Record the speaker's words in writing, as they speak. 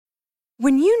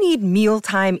When you need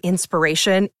mealtime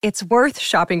inspiration, it's worth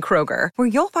shopping Kroger, where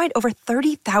you'll find over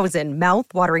 30,000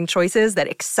 mouth-watering choices that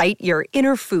excite your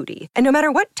inner foodie. And no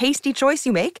matter what tasty choice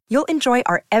you make, you'll enjoy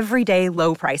our everyday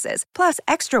low prices, plus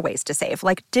extra ways to save,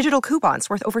 like digital coupons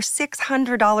worth over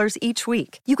 $600 each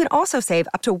week. You can also save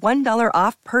up to $1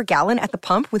 off per gallon at the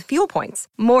pump with fuel points.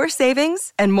 More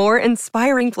savings and more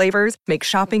inspiring flavors make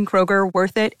shopping Kroger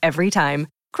worth it every time.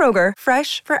 Kroger,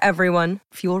 fresh for everyone.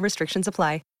 Fuel restrictions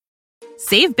apply.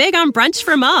 Save big on brunch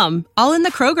for mom, all in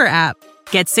the Kroger app.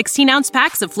 Get 16-ounce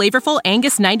packs of flavorful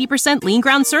Angus 90% lean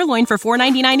ground sirloin for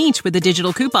 $4.99 each with a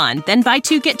digital coupon. Then buy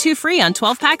 2, get 2 free on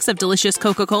 12 packs of delicious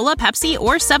Coca-Cola, Pepsi,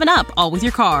 or 7-Up, all with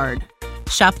your card.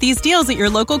 Shop these deals at your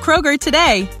local Kroger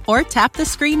today, or tap the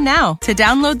screen now to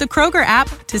download the Kroger app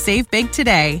to save big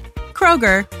today.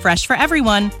 Kroger, fresh for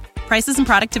everyone. Prices and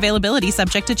product availability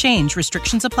subject to change.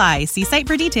 Restrictions apply. See site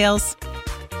for details.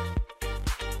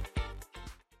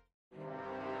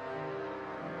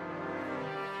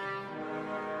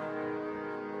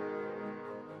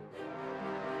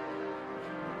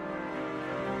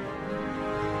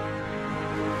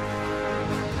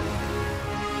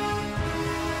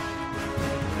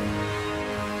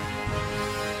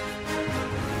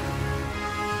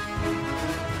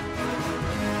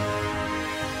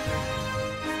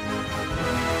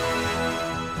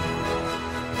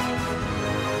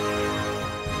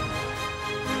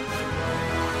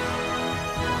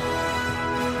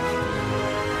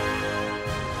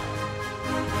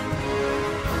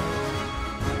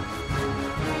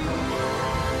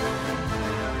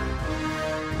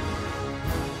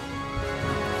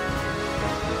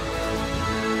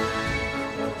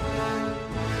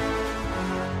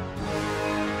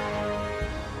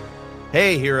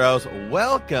 Hey, heroes.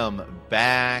 Welcome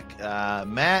back.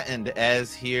 Matt and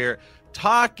Ez here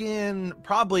talking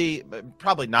probably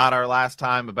not our last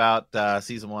time about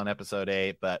season 1, episode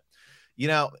 8. But, you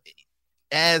know,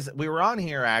 as we were on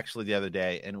here actually the other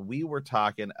day and we were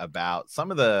talking about some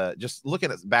of the just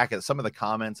looking back at some of the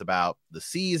comments about the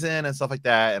season and stuff like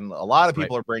that. And a lot of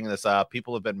people are bringing this up.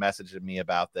 People have been messaging me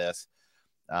about this.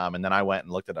 And then I went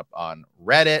and looked it up on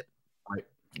Reddit.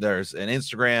 There's an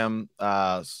Instagram,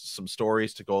 some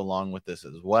stories to go along with this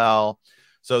as well.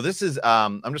 So this is,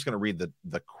 I'm just going to read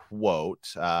the quote,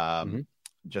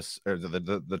 just or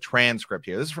the transcript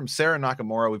here. This is from Sarah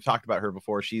Nakamura. We've talked about her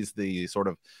before. She's the sort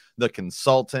of the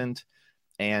consultant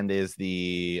and is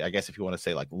the, I guess if you want to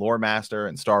say like lore master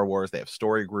in Star Wars, they have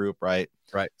Story Group, right?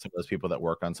 Some of those people that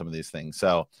work on some of these things.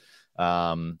 So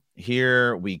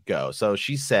here we go. So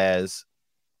she says,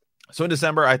 so in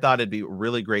December, I thought it'd be a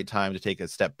really great time to take a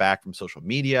step back from social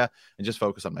media and just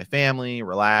focus on my family,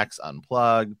 relax,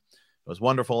 unplug. It was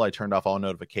wonderful. I turned off all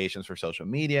notifications for social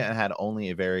media and had only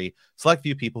a very select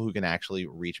few people who can actually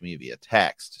reach me via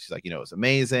text. She's like, you know, it was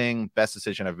amazing. Best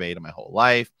decision I've made in my whole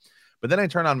life. But then I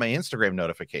turned on my Instagram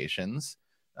notifications.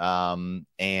 And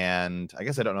I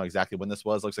guess I don't know exactly when this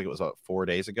was. Looks like it was about 4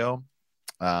 days ago.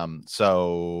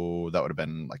 So that would have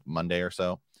been like Monday or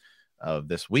so of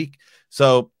this week.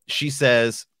 So she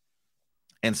says,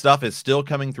 and stuff is still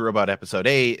coming through about episode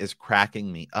 8 is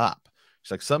cracking me up. She's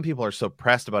like, some people are so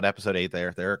pressed about episode 8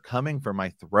 they're coming for my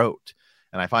throat.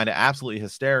 And I find it absolutely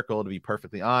hysterical, to be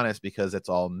perfectly honest, because it's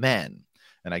all men.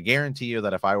 And I guarantee you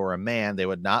that if I were a man, they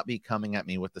would not be coming at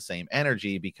me with the same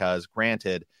energy because,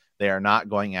 granted, they are not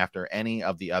going after any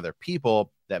of the other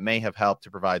people that may have helped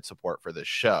to provide support for this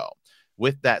show.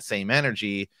 With that same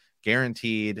energy,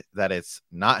 guaranteed that it's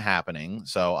not happening.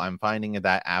 So I'm finding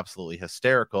that absolutely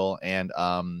hysterical. And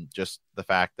just the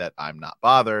fact that I'm not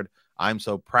bothered. I'm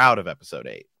so proud of episode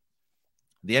 8.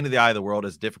 The end of the Eye of the World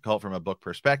is difficult from a book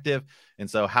perspective. And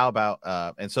so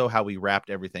how we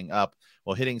wrapped everything up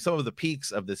while hitting some of the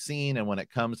peaks of the scene. And when it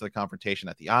comes to the confrontation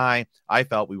at the Eye, I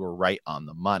felt we were right on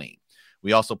the money.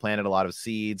 We also planted a lot of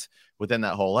seeds within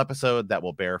that whole episode that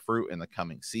will bear fruit in the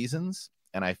coming seasons.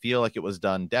 And I feel like it was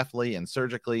done deftly and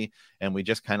surgically, and we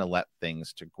just kind of let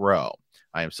things to grow.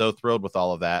 I am so thrilled with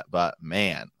all of that, but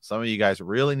man, some of you guys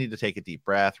really need to take a deep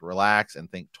breath, relax,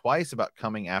 and think twice about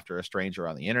coming after a stranger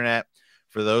on the internet.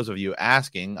 For those of you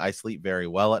asking, I sleep very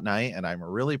well at night, and I'm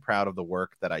really proud of the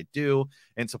work that I do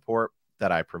and support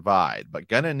that I provide. But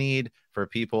gonna need for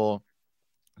people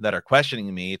that are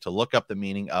questioning me to look up the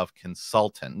meaning of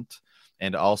consultant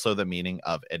and also the meaning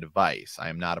of advice. I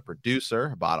am not a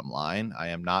producer, bottom line. I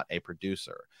am not a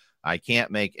producer. I can't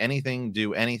make anything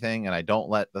do anything, and I don't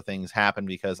let the things happen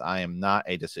because I am not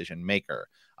a decision maker.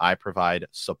 I provide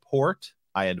support,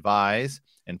 I advise,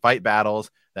 and fight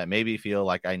battles that maybe feel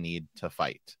like I need to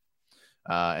fight.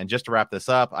 And just to wrap this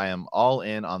up, I am all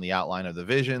in on the outline of the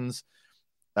visions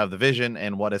of the vision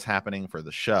and what is happening for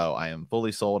the show. I am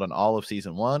fully sold on all of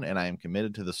season 1, and I am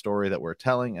committed to the story that we're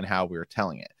telling and how we're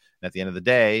telling it. And at the end of the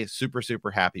day, super,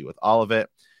 super happy with all of it.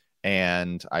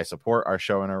 And I support our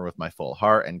showrunner with my full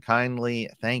heart and kindly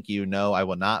thank you. No, I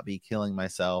will not be killing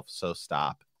myself. So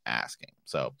stop asking.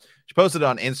 So she posted it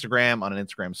on Instagram, on an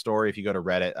Instagram story. If you go to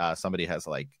Reddit, somebody has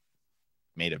like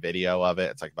made a video of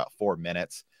it. It's like about 4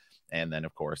 minutes. And then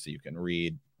of course you can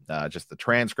read just the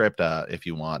transcript if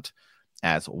you want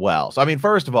as well. So, I mean,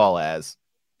 first of all, the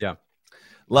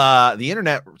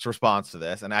internet's response to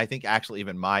this, and I think actually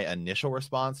even my initial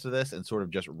response to this and sort of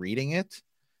just reading it,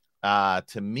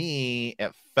 to me,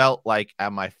 it felt like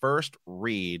at my first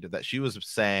read that she was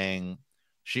saying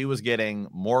she was getting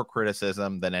more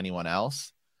criticism than anyone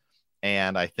else.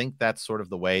 And I think that's sort of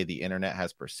the way the internet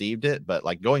has perceived it. But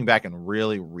like going back and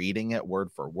really reading it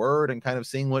word for word and kind of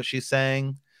seeing what she's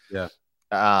saying. Yeah.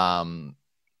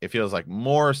 It feels like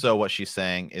more so what she's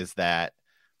saying is that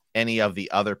any of the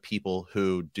other people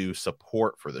who do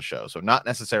support for the show, so not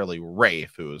necessarily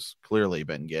Rafe, who's clearly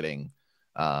been getting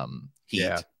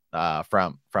heat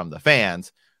from the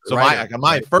fans. So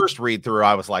my first read through,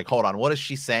 I was like, hold on, what is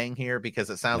she saying here?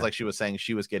 Because it sounds like she was saying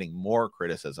she was getting more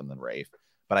criticism than Rafe.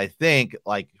 But I think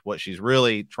like what she's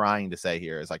really trying to say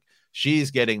here is like she's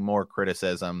getting more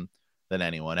criticism than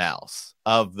anyone else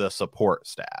of the support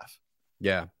staff.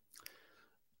 Yeah.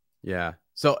 Yeah.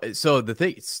 So the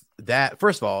thing is that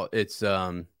first of all, it's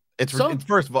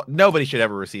first of all, nobody should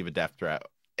ever receive a death threat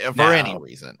for any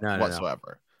reason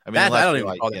whatsoever. I mean, I don't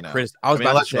even call that criticism. I was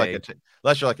about to say,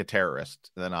 unless you're like a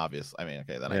terrorist, then obviously, I mean,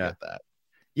 okay, then I get that.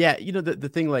 Yeah, you know the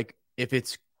thing, like if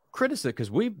it's criticism,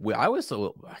 because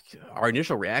our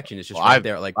initial reaction is just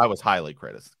there. Like I was highly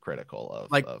critical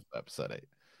of episode 8.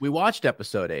 We watched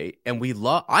episode 8, and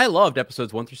I loved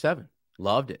episodes 1 through 7.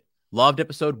 Loved it. Loved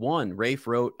episode 1. Rafe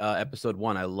wrote episode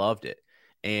 1. I loved it,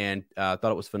 and thought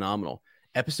it was phenomenal.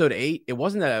 Episode 8, it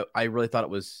wasn't that I really thought it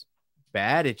was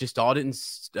bad. It just all didn't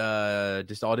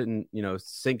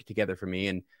sync together for me,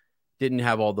 and didn't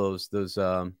have all those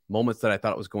moments that I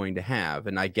thought it was going to have.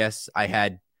 And I guess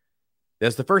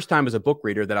that's the first time as a book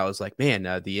reader that I was like, man,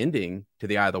 the ending to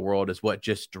The Eye of the World is what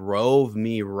just drove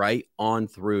me right on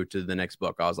through to the next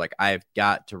book. I was like, I've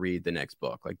got to read the next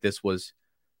book. Like this was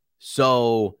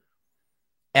so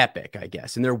epic, I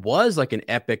guess. And there was like an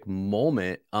epic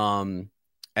moment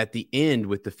at the end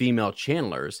with the female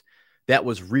channelers that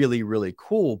was really, really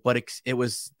cool. But it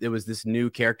was this new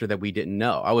character that we didn't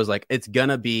know. I was like, it's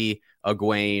gonna be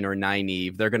Egwene or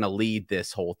Nynaeve. They're gonna lead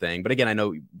this whole thing. But again, I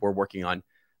know we're working on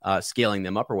scaling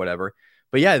them up or whatever.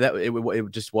 But yeah, that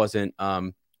it just wasn't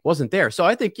there. So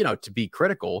I think, to be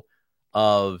critical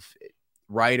of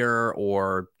writer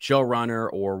or showrunner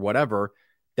or whatever,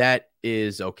 that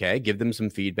is okay. Give them some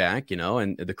feedback,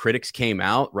 and the critics came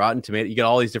out, Rotten Tomatoes. You got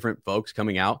all these different folks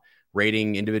coming out,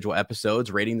 rating individual episodes,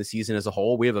 rating the season as a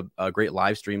whole. We have a great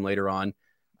live stream later on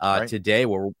today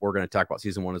where we're going to talk about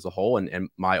season 1 as a whole. And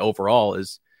my overall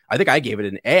is, I think I gave it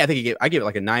an A. I think I gave it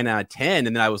like a 9 out of 10.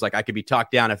 And then I was like, I could be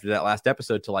talked down after that last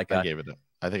episode to like I gave it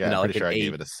I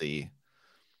gave it a C.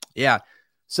 Yeah.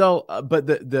 So, but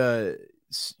the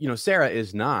Sarah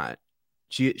is not,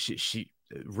 she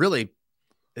really,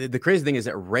 the crazy thing is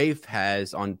that Rafe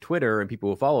has on Twitter, and people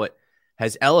who follow it,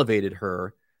 has elevated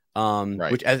her,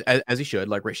 which as he should.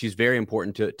 Like, she's very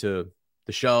important to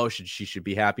the show. She should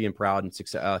be happy and proud and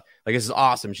success. Like, this is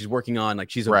awesome. She's working on, like,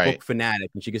 she's a book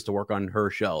fanatic, and she gets to work on her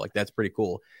show. Like, that's pretty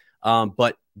cool.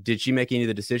 But did she make any of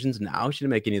the decisions? No, she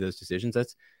didn't make any of those decisions.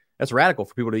 That's radical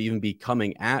for people to even be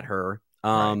coming at her.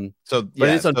 But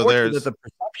it's unfortunate that the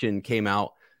perception came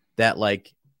out that,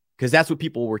 like, because that's what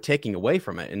people were taking away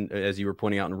from it. And as you were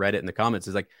pointing out in Reddit in the comments,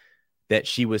 is like that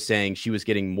she was saying she was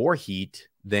getting more heat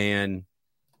than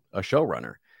a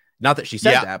showrunner. Not that she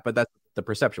said that, but that's the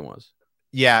perception was.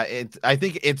 Yeah, I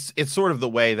think it's sort of the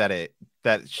way that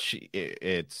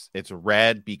it's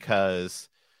read, because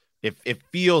it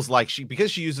feels like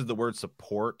because she uses the word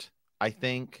support, I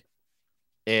think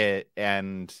it's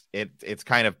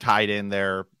kind of tied in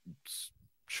there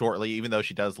shortly, even though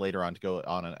she does later on to go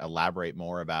on and elaborate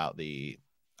more about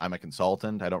I'm a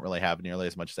consultant. I don't really have nearly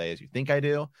as much say as you think I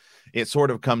do. It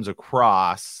sort of comes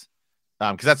across,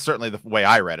 because that's certainly the way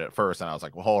I read it at first. And I was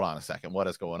like, well, hold on a second. What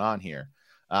is going on here?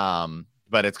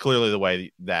 But it's clearly the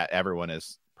way that everyone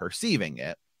is perceiving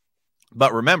it.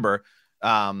 But remember,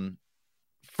 for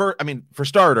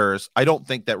starters, I don't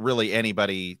think that really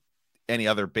any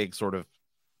other big sort of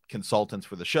consultants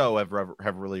for the show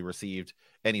have really received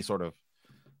any sort of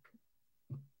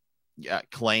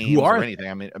claims or anything.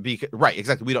 I mean, right,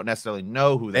 exactly. We don't necessarily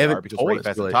know who they are because Rafe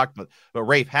hasn't talked, but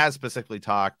Rafe has specifically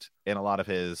talked in a lot of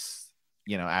his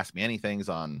Ask Me Anythings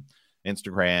on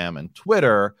Instagram and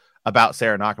Twitter about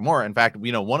Sarah Nakamura. In fact,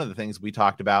 one of the things we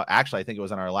talked about, actually, I think it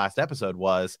was in our last episode,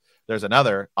 was there's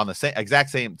another on the exact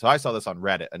same. So I saw this on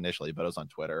Reddit initially, but it was on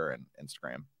Twitter and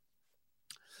Instagram.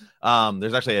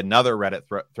 There's actually another Reddit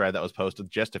thread that was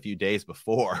posted just a few days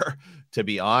before, to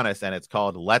be honest, and it's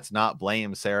called "Let's Not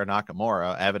Blame Sarah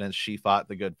Nakamura. Evidence she fought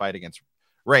the good fight against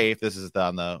Rafe." This is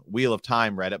on the Wheel of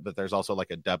Time Reddit, but there's also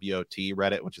like a WOT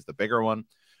Reddit, which is the bigger one,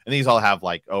 and these all have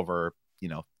like over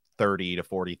 30 to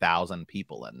 40,000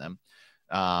 people in them.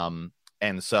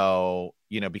 And so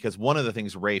because one of the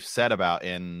things Rafe said about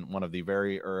in one of the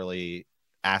very early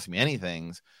Ask Me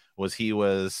Anythings was he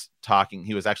was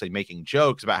actually making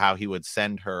jokes about how he would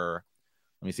send her.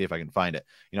 Let me see if I can find it.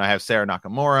 I have Sarah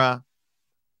Nakamura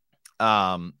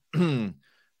on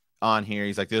here.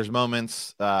 He's like, there's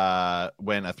moments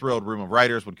when a thrilled room of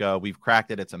writers would go, "We've cracked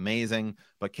it. It's amazing.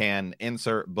 But can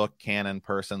insert book canon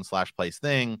person / place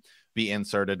thing be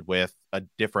inserted with a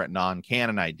different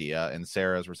non-canon idea?" And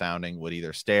Sarah's resounding would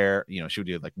either stare, she would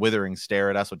do like withering stare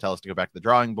at us, would tell us to go back to the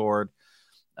drawing board,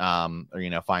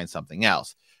 or find something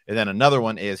else. And then another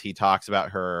one is he talks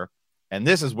about her, and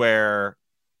this is where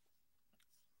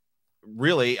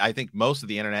really I think most of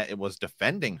the internet was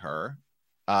defending her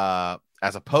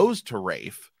as opposed to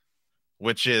Rafe,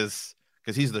 which is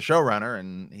because he's the showrunner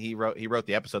and he wrote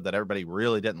the episode that everybody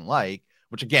really didn't like.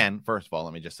 Which again, first of all,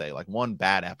 let me just say, like, one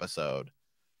bad episode.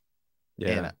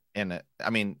 Yeah. And I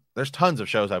mean, there's tons of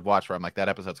shows I've watched where I'm like, that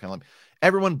episode's kind of like,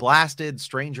 everyone blasted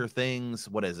Stranger Things.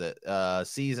 What is it?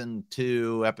 Season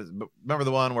 2 episode. Remember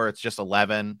the one where it's just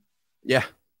 11? Yeah.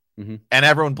 Mm-hmm. And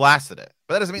everyone blasted it.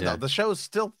 But that doesn't mean the show is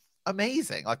still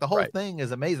amazing. Like the whole thing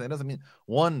is amazing. It doesn't mean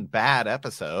one bad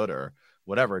episode or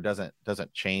whatever doesn't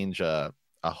change a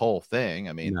whole thing.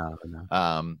 I mean,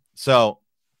 no. So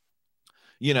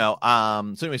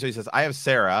anyway, so he says, "I have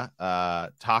Sarah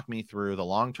talk me through the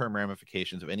long-term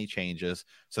ramifications of any changes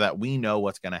so that we know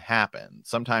what's going to happen.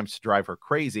 Sometimes to drive her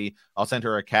crazy, I'll send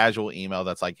her a casual email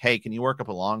that's like, 'Hey, can you work up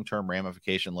a long-term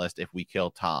ramification list if we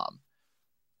kill Tom?'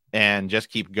 And just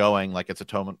keep going like it's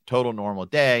a total normal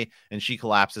day, and she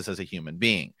collapses as a human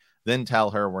being. Then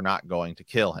tell her we're not going to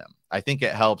kill him. I think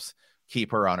it helps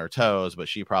keep her on her toes, but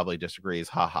she probably disagrees.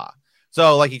 Haha."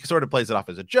 So like he sort of plays it off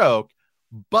as a joke,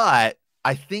 but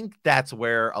I think that's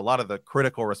where a lot of the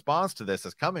critical response to this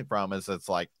is coming from, is it's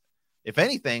like, if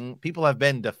anything, people have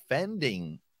been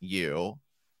defending you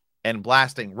and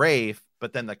blasting Rafe,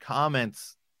 but then the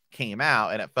comments came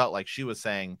out and it felt like she was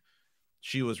saying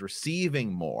she was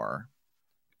receiving more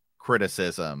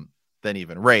criticism than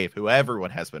even Rafe, who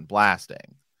everyone has been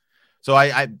blasting. So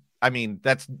I mean,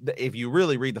 that's, if you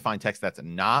really read the fine text, that's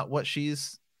not what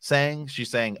she's saying. She's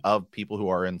saying of people who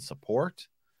are in support.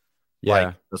 Yeah.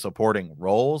 Like the supporting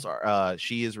roles are,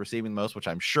 she is receiving the most, which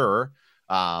I'm sure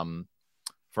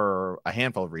for a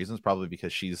handful of reasons, probably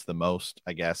because she's the most,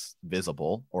 I guess,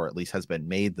 visible, or at least has been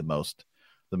made the most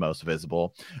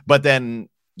visible. But then,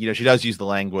 she does use the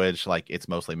language like it's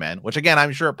mostly men, which again,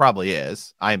 I'm sure it probably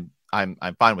is. I'm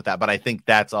fine with that. But I think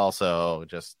that's also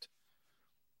just,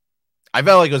 I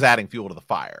felt like it was adding fuel to the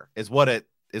fire is what it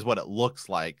looks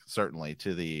like, certainly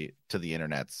to the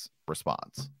internet's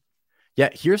response. Yeah,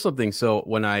 here's something. So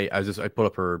when I put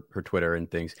up her Twitter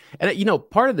and things, and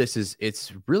part of this is,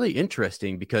 it's really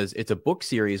interesting because it's a book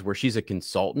series where she's a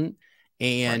consultant,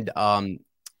 and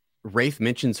Rafe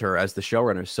mentions her as the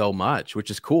showrunner so much,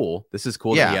 which is cool. This is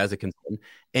cool that he has a consultant,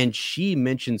 and she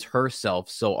mentions herself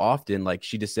so often. Like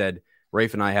she just said,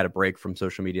 Rafe and I had a break from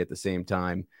social media at the same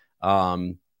time.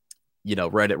 Right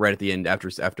at the end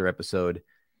after episode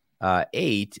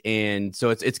 8, and so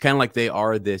it's kind of like they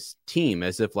are this team,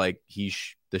 as if like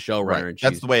he's the showrunner. Right. And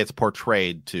that's the way it's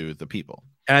portrayed to the people.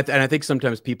 And I think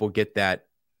sometimes people get that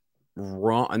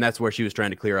wrong, and that's where she was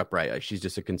trying to clear up. Right, like she's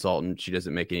just a consultant; she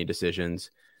doesn't make any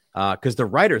decisions. Because the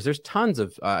writers, there's tons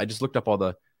of. I just looked up all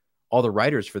the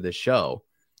writers for this show: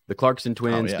 the Clarkson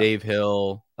twins, Dave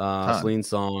Hill, Celine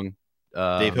Song.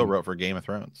 Dave Hill wrote for Game of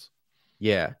Thrones.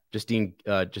 Yeah, Justine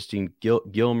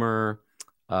Gilmer.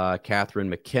 Catherine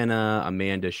McKenna,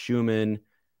 Amanda Schumann.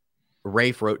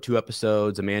 Rafe wrote 2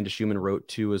 episodes. Amanda Schumann wrote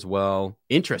 2 as well.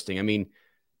 Interesting. I mean,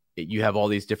 you have all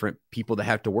these different people that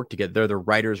have to work together. They're the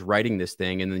writers writing this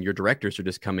thing, and then your directors are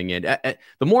just coming in. The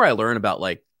more I learn about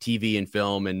like TV and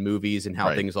film and movies and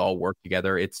how things all work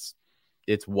together, it's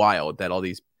wild that all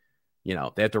these, they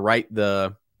have to write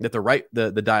the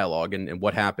dialogue and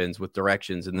what happens with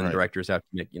directions, and then the directors have to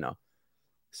make,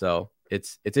 so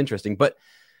it's interesting. But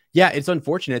yeah, it's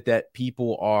unfortunate that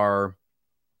people are,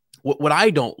 what I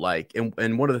don't like,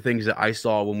 and one of the things that I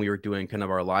saw when we were doing kind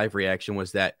of our live reaction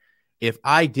was that if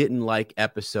I didn't like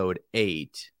episode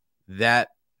 8, that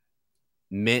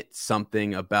meant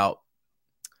something about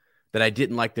that I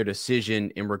didn't like their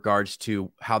decision in regards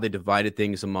to how they divided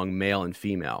things among male and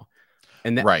female.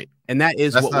 And that, right. And that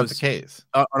is That's what not was the case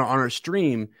on our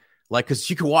stream. Like, because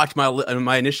you can watch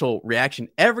my initial reaction.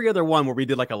 Every other one where we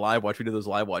did like a live watch, we did those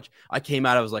live watch. I came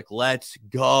out, I was like, let's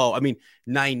go. I mean,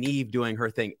 Nynaeve doing her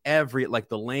thing. Like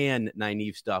the Lan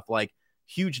Nynaeve stuff, like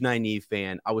huge Nynaeve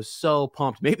fan. I was so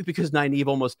pumped. Maybe because Nynaeve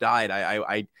almost died.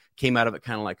 I came out of it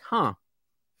kind of like,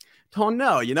 don't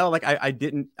know, like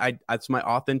that's my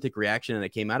authentic reaction. And I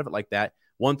came out of it like that.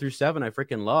 1 through 7, I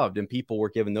freaking loved, and people were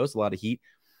giving those a lot of heat.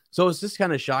 So it's just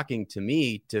kind of shocking to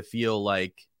me to feel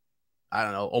like, I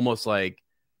don't know, almost like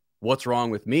what's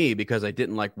wrong with me because I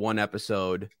didn't like 1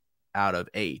 episode out of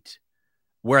 8.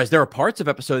 Whereas there are parts of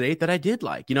episode 8 that I did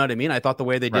like, you know what I mean? I thought the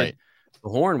way they did the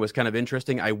horn was kind of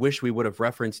interesting. I wish we would have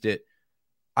referenced it.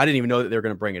 I didn't even know that they were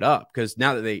going to bring it up because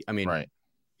now that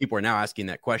people are now asking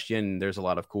that question. There's a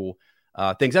lot of cool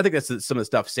things. I think that's some of the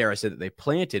stuff Sarah said that they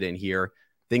planted in here,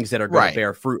 things that are going to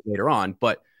bear fruit later on,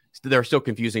 but they're still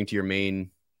confusing to your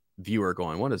main viewer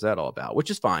going, what is that all about? Which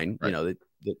is fine.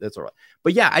 That's all right.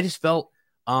 But yeah, I just felt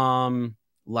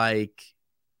like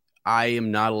I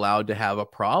am not allowed to have a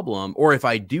problem, or if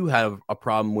I do have a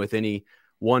problem with any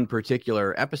one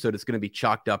particular episode, it's going to be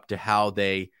chalked up to how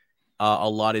they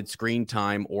allotted screen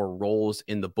time or roles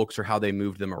in the books or how they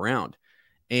moved them around.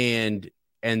 And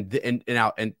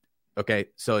okay,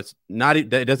 so it's not, it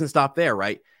doesn't stop there,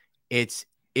 right? It's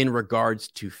in regards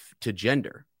to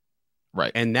gender.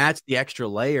 Right. And that's the extra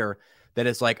layer that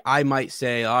is like, I might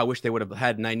say, I wish they would have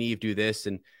had Nynaeve do this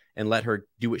and let her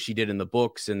do what she did in the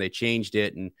books, and they changed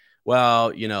it. And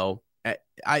well,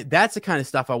 that's the kind of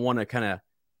stuff I want to kind of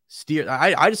steer.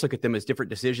 I just look at them as different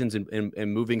decisions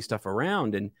and moving stuff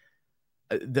around. And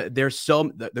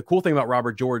the cool thing about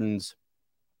Robert Jordan's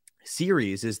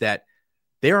series is that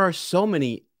there are so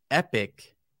many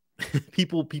epic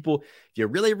people. If you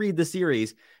really read the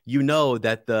series,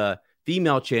 that the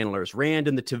female channelers, Rand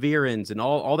and the Tavirans and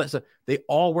all that stuff, they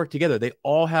all work together. They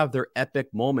all have their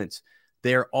epic moments.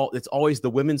 It's always the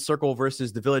women's circle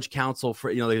versus the village council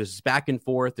for, there's this back and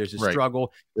forth. There's a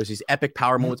struggle. There's these epic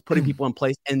power moments, putting people in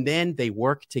place, and then they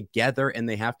work together and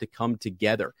they have to come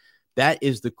together. That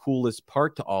is the coolest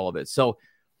part to all of it. So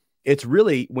it's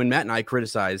really, when Matt and I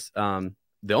criticize, the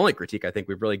only critique I think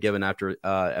we've really given after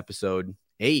episode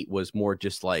 8 was more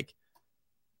just like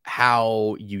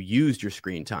how you used your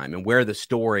screen time and where the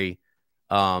story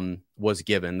was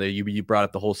given. You brought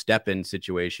up the whole step-in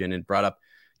situation and brought up,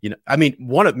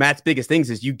 one of Matt's biggest things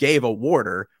is you gave a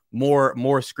warder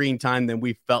more screen time than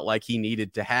we felt like he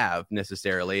needed to have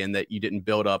necessarily, and that you didn't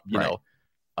build up,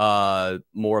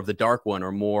 more of the Dark One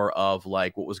or more of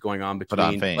like what was going on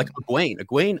between like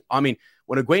Egwene. I mean,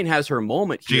 when Egwene has her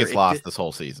moment she gets lost this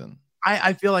whole season.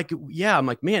 I feel like, I'm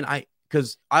like, man,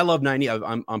 because I love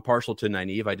Nynaeve. I'm partial to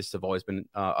Nynaeve. I just have always been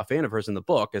a fan of hers in the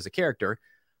book as a character.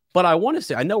 But I want to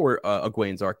say, I know where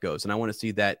Egwene's arc goes, and I want to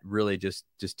see that really just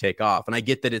take off. And I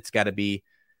get that it's got to be,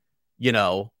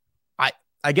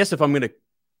 I guess if I'm going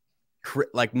to,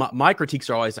 like my critiques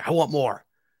are always, I want more.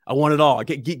 I want it all.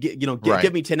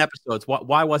 Give me 10 episodes.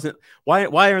 Why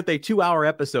aren't they 2-hour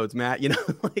episodes, Matt?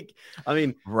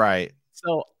 Right.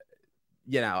 So,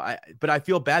 but I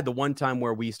feel bad the one time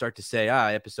where we start to say,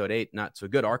 episode 8, not so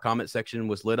good. Our comment section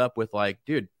was lit up with like,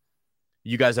 dude,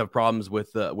 you guys have problems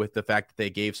with the fact that they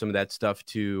gave some of that stuff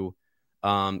to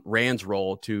Rand's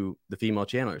role to the female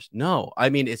channelers. No, I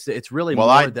mean, it's really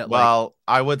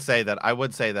I would say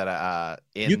that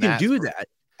you can do that.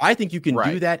 I think you can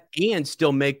do that and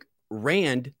still make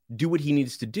Rand do what he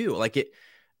needs to do. Like it,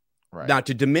 not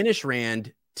to diminish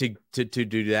Rand to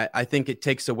do that. I think it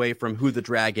takes away from who the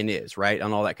dragon is, right?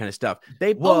 And all that kind of stuff.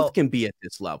 They both can be at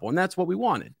this level, and that's what we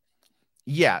wanted.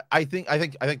 Yeah, I think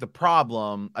the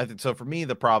problem, so for me,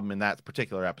 the problem in that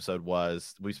particular episode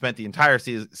was we spent the entire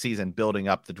season building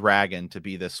up the dragon to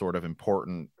be this sort of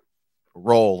important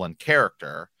role and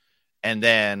character. And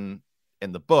then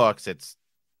in the books, it's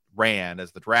Rand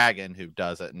as the dragon who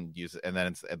does it and uses it, and then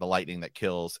it's the lightning that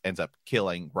ends up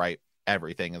killing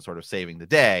everything and sort of saving the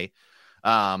day.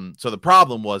 So the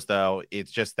problem was, though,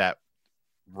 it's just that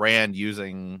Rand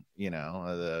using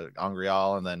the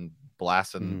Angreal and then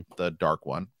blasting the Dark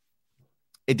One,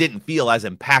 it didn't feel as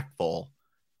impactful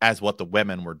as what the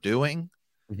women were doing.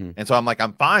 And so I'm like,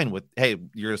 I'm fine with, hey,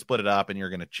 you're gonna split it up and you're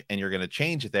gonna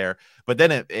change it there, but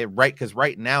then because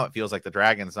right now it feels like the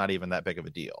dragon's not even that big of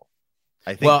a deal.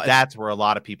 I think that's where a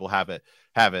lot of people have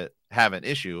an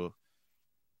issue,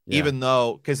 even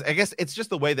though, because I guess it's just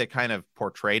the way they kind of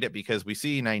portrayed it, because we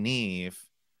see Nynaeve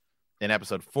in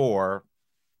episode 4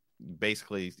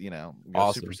 basically,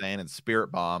 awesome. Super Saiyan and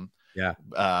Spirit Bomb,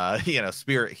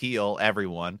 spirit heal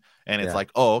everyone. And it's Yeah.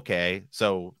 like, oh, okay.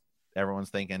 So everyone's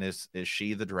thinking, is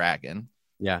she the dragon?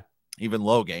 Yeah. Even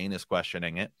Logain is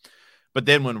questioning it. But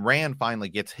then when Rand finally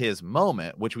gets his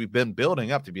moment, which we've been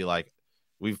building up to be like,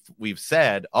 we've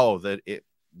said, oh,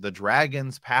 the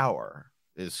dragon's power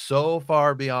is so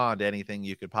far beyond anything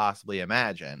you could possibly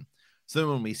imagine. So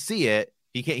when we see it,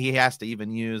 he has to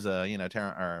even use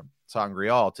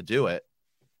Sangreal to do it.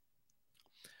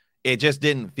 It just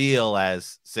didn't feel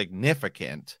as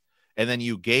significant. And then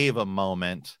you gave a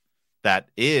moment that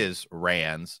is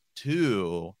Rand's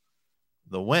to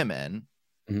the women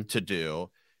to do.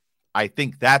 I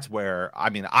think that's where, I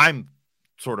mean, I'm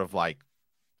sort of like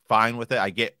fine with it. I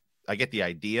get the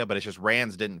idea, but it's just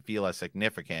Rand's didn't feel as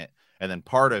significant. And then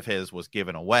part of his was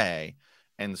given away.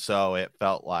 And so it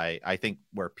felt like, I think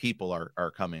where people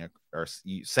are coming or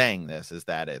saying this is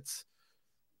that it's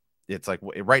like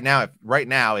right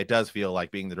now it does feel like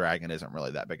being the dragon isn't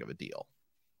really that big of a deal.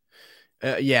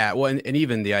 Yeah. Well, and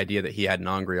even the idea that he had an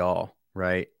Angreal,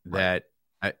 right? That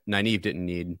Nynaeve didn't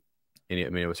need any. I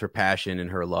mean, it was her passion and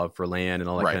her love for land and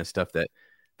all that kind of stuff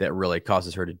that really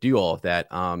causes her to do all of that.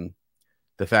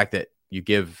 The fact that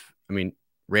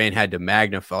Rand had to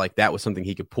magnify, like that was something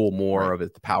he could pull more of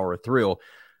it, the power of thrill.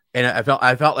 And I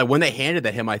felt like when they handed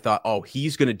that him, I thought, oh, I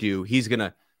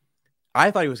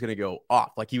thought he was going to go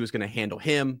off. Like he was going to handle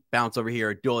him, bounce over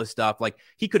here, do all this stuff. Like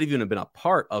he could have even been a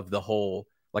part of the whole,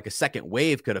 like a second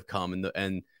wave could have come and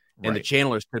the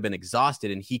channelers could have been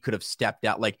exhausted and he could have stepped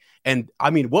out. Like, and I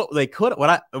mean,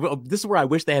 this is where I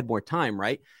wish they had more time,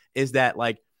 right? Is that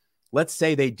like, let's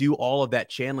say they do all of that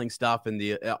channeling stuff and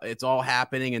it's all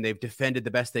happening and they've defended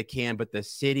the best they can, but the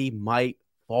city might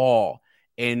fall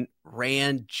and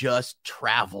Rand just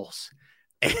travels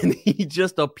and he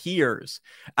just appears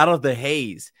out of the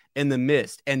haze and the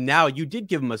mist. And now you did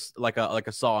give him a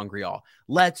Sangreal.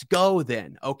 Let's go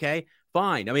then. Okay,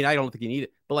 fine. I mean, I don't think you need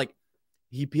it, but like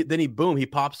he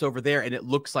pops over there and it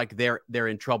looks like they're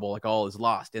in trouble. Like all is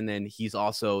lost. And then he's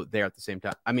also there at the same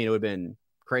time. I mean, it would have been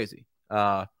crazy.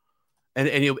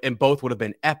 And both would have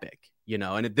been epic, and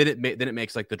then it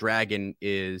makes like the dragon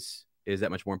is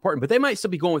that much more important, but they might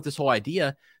still be going with this whole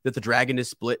idea that the dragon is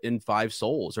split in 5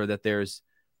 souls or that it's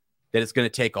going to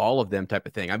take all of them type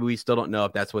of thing. I mean, we still don't know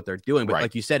if that's what they're doing, but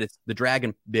like you said, it's the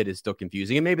dragon bit is still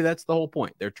confusing and maybe that's the whole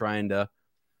point. They're trying to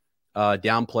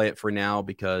downplay it for now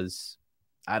because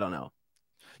I don't know.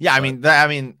 Yeah. But, I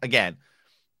mean, again,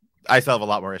 I still have a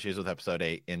lot more issues with episode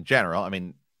 8 in general. I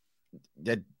mean,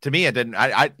 to me, it didn't.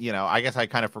 I guess I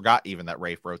kind of forgot even that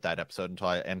Rafe wrote that episode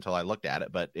until I looked at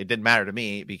it, but it didn't matter to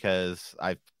me because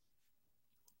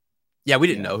we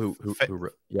didn't know who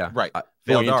wrote. Yeah, right.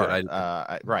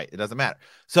 Right. It doesn't matter.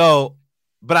 So,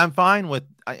 but I'm fine with.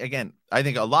 Again, I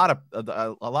think a lot of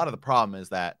the problem is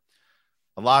that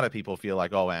a lot of people feel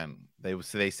like, oh, man,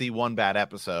 they see one bad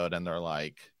episode and they're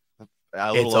like,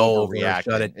 it's over,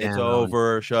 shut it down. It's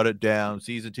over, shut it down.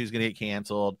 Season 2 is gonna get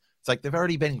canceled. It's like they've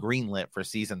already been greenlit for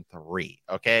season 3.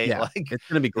 Okay. Yeah, like it's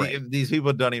going to be great. These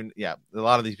people don't even, a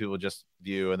lot of these people just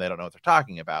view and they don't know what they're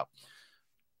talking about.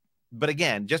 But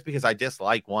again, just because I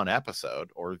dislike one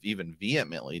episode or even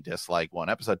vehemently dislike one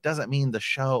episode doesn't mean the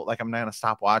show, like I'm not going to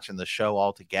stop watching the show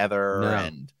altogether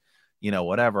and,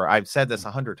 whatever. I've said this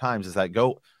 100 times is that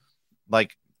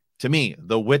to me,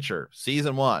 The Witcher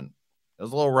season 1, it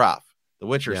was a little rough. The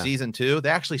Witcher season 2, they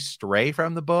actually stray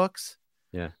from the books.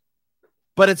 Yeah.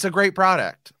 But it's a great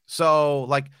product. So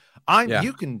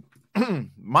you can,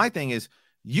 my thing is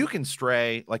you can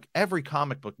stray, like every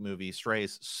comic book movie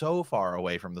strays so far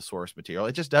away from the source material.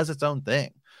 It just does its own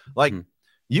thing. Like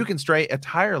you can stray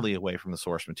entirely away from the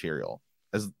source material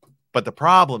but the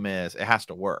problem is it has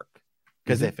to work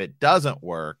because if it doesn't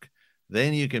work,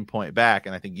 then you can point back.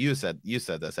 And I think you said this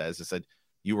as I said,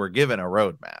 you were given a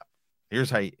roadmap. Here's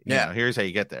how here's how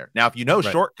you get there. Now, if you know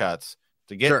shortcuts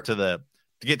to get to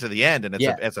the end and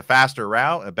it's a faster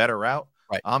route, a better route,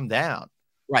 I'm down.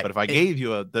 Right. But if I gave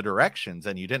you the directions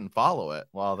and you didn't follow it,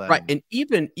 well then. Right. And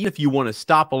even if you want to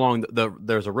stop along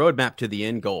there's a roadmap to the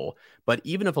end goal, but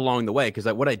even if along the way,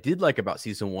 because what I did like about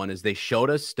season 1 is they showed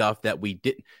us stuff that we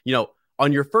didn't,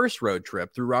 on your first road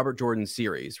trip through Robert Jordan's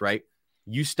series, right?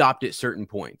 You stopped at certain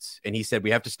points and he said,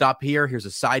 we have to stop here. Here's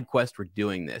a side quest. We're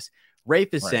doing this.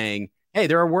 Rafe is saying, hey,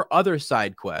 there were other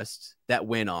side quests that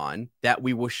went on that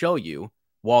we will show you.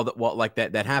 Like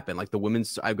that happened, like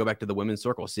I go back to the women's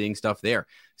circle, seeing stuff there,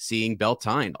 seeing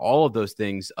Beltane, all of those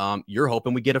things. You're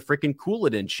hoping we get a freaking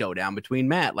Couladin showdown between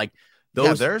Matt. Like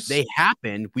those, they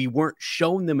happened. We weren't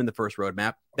shown them in the first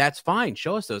roadmap. That's fine.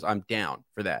 Show us those. I'm down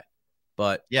for that.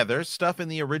 But there's stuff in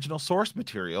the original source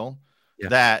material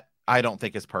that I don't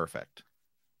think is perfect.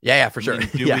 Yeah, for sure.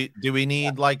 Do we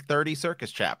need like 30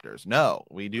 circus chapters? No,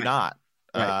 we do not.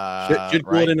 Right. Should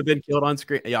Gordon have been killed on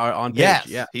screen? Yeah, on page. Yes,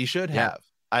 yeah, he should have.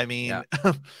 I mean,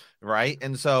 right.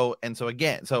 And so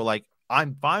again, so like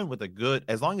I'm fine with a good,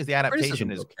 as long as the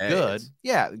adaptation is good.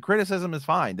 Yeah, criticism is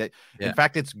fine. That in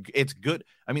fact, it's good.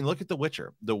 I mean, look at The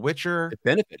Witcher. The Witcher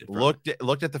benefited looked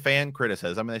at the fan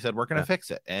criticism, and they said we're going to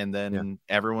fix it. And then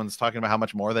everyone's talking about how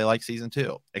much more they like season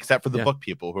 2, except for the book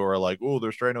people who are like, oh,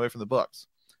 they're straying away from the books.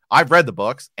 I've read the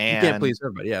books, and you can't please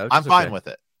everybody. Yeah, I'm fine with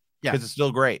it because it's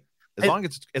still great. As long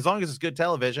as it's good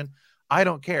television, I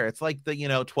don't care. It's like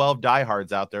the 12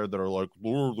 diehards out there that are like,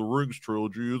 Lord of the Rings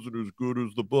trilogy isn't as good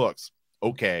as the books.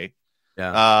 Okay.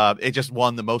 Yeah. It just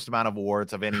won the most amount of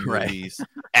awards of any movies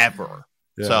ever.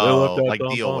 Yeah. So like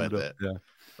deal with it. Yeah.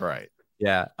 Right.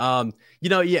 Yeah. And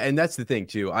that's the thing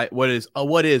too. What is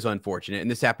unfortunate, and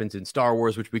this happens in Star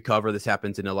Wars, which we cover, this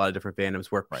happens in a lot of different fandoms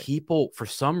where people, for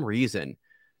some reason,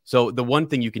 so the one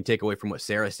thing you can take away from what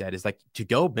Sarah said is like, to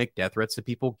go make death threats to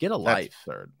people, get a life.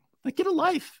 Like, get a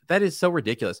life. That is so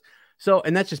ridiculous. So,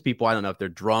 and that's just people, I don't know if they're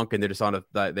drunk and they're just on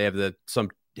they have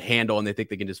some handle and they think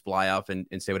they can just fly off and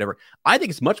say whatever. I think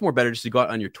it's much more better just to go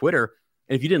out on your Twitter,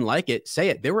 and if you didn't like it, say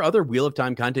it. There were other Wheel of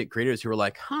Time content creators who were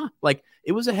like, like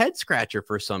it was a head scratcher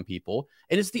for some people,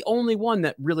 and it's the only one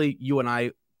that really you and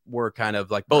I were kind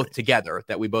of like both together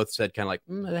that we both said kind of like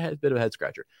it had a bit of a head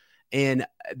scratcher. And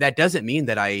that doesn't mean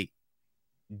that I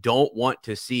don't want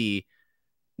to see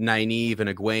Nynaeve and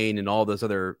Egwene and all those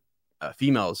other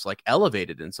females like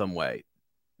elevated in some way.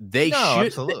 They should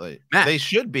absolutely. They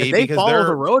should be, if they follow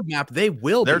the roadmap. They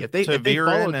will be. If they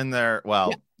Ta'Veren and they're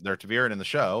Ta'Veren in the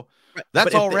show. Right.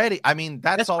 That's already. I mean,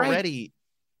 that's already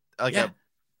like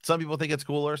some people think it's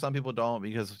cooler, some people don't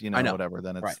because whatever.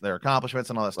 Then it's their accomplishments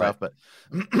and all that stuff. But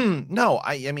no,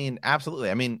 I mean, absolutely.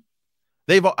 I mean,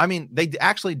 they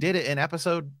actually did it in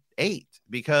episode 8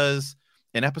 because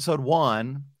in episode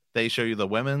 1 they show you the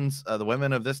women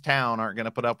of this town aren't going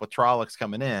to put up with Trollocs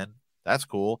coming in. That's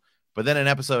cool. But then in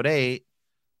episode 8,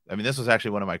 I mean, this was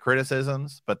actually one of my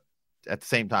criticisms, but at the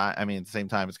same time,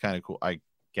 it's kind of cool. I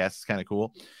guess it's kind of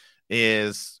cool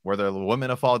is where the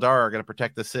women of Faldar are going to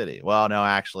protect the city. Well, no,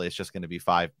 actually it's just going to be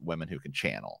 5 women who can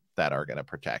channel that are going to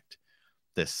protect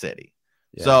this city.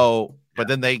 Yeah. So, but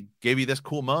then they gave you this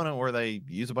cool moment where they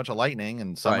use a bunch of lightning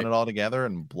and summon it all together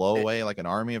and blow away like an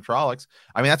army of Trollocs.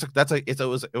 I mean,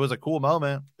 it was a cool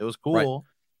moment. It was cool.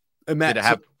 Right.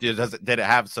 Matt, did it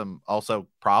have some also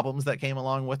problems that came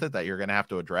along with it that you're going to have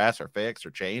to address or fix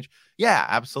or change? Yeah,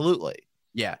 absolutely.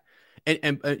 Yeah.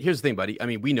 And here's the thing, buddy. I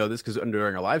mean, we know this because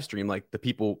during our live stream, like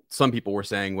some people were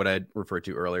saying what I referred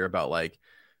to earlier about like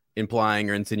implying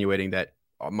or insinuating that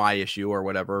my issue or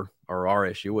whatever, or our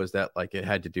issue was that like it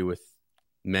had to do with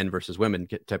men versus women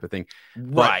type of thing.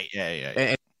 Right. Yeah.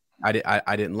 And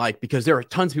I didn't like, because there are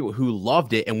tons of people who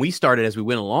loved it, and we started as we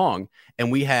went along,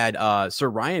 and we had Sir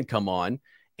Ryan come on,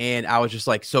 and I was just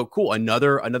like, so cool.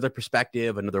 Another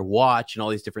perspective, another watch, and all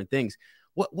these different things.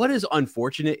 What is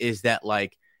unfortunate is that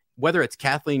like, whether it's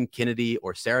Kathleen Kennedy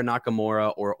or Sarah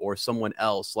Nakamura or someone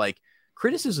else, like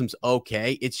criticism's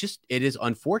okay. It is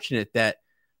unfortunate that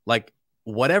like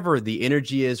whatever the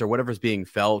energy is or whatever's being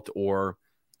felt, or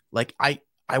like, I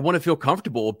want to feel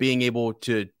comfortable being able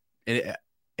to,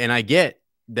 and I get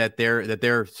that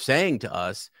they're saying to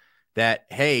us that,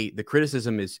 hey, the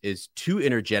criticism is too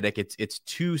energetic. It's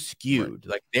too skewed.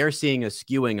 Right. Like they're seeing a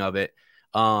skewing of it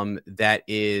that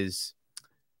is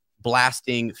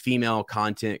blasting female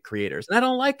content creators. And I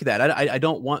don't like that. I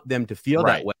don't want them to feel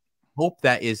that way. I hope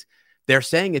they're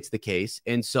saying it's the case.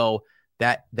 And so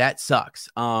that sucks.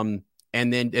 And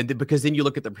then because then you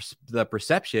look at the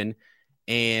perception,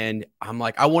 and I'm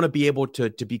like, I want to be able to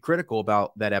be critical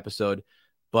about that episode,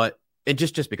 but and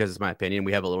just because it's my opinion,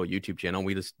 we have a little YouTube channel.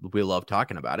 We love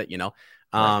talking about it,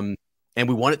 right. And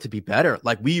we want it to be better.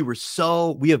 Like we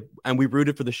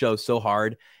rooted for the show so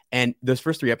hard. And those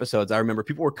first 3 episodes, I remember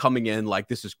people were coming in like,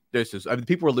 this is, I mean,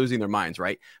 people were losing their minds,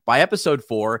 right? By episode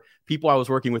 4, people I was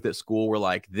working with at school were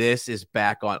like, this is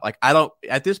back on. Like,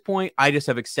 at this point, I just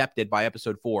have accepted by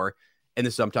episode 4. And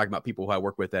this is, I'm talking about people who I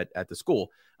work with at the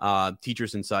school,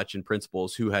 teachers and such, and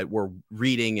principals who were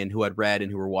reading and who had read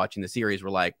and who were watching the series were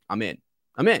like, I'm in.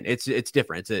 It's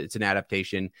different. It's an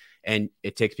adaptation, and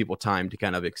it takes people time to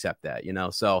kind of accept that,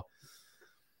 So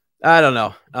I don't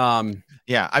know.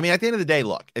 Yeah. I mean, at the end of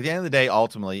the day,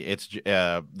 ultimately it's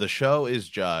the show is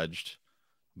judged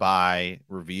by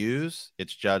reviews.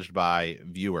 It's judged by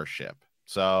viewership.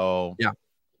 So yeah,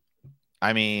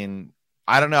 I mean,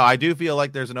 I don't know. I do feel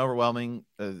like there's an overwhelming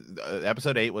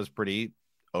episode 8 was pretty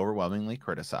overwhelmingly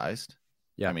criticized.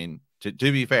 Yeah. I mean, to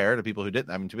be fair to people who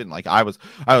didn't like, I was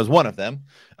one of them.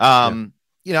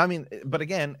 I mean, but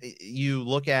again, I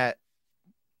look at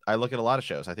a lot of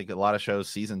shows. I think a lot of shows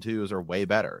season 2s are way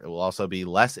better. It will also be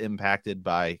less impacted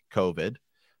by COVID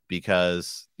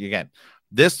because again,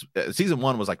 this season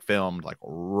 1 was like filmed like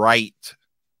right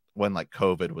when like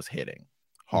COVID was hitting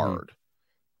hard.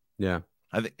 Yeah.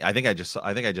 I think I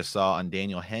just saw on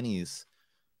Daniel Henney's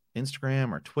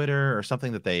Instagram or Twitter or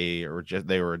something that they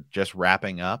were just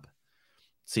wrapping up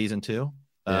season 2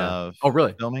 of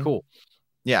really filming. Cool.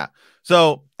 Yeah.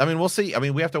 So, I mean, we'll see. I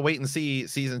mean, we have to wait and see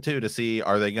season 2 to see,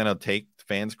 are they going to take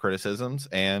fans' criticisms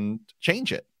and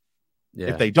change it? Yeah.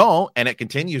 If they don't, and it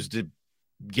continues to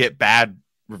get bad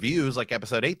reviews like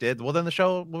episode 8 did, well, then the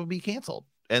show will be canceled.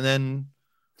 And then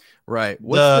right.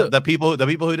 The people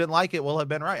who didn't like it will have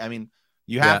been right. I mean,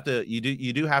 you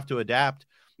do have to adapt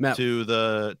to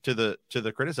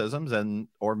the criticisms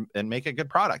and make a good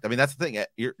product. I mean, that's the thing.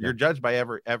 You're judged by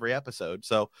every episode.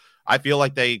 So I feel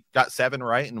like they got 7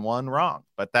 right and 1 wrong,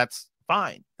 but that's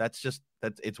fine.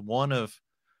 It's one of,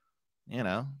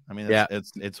 I mean,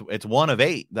 it's one of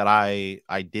 8 that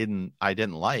I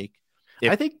didn't like.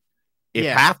 If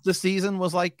half the season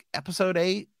was like episode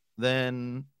 8,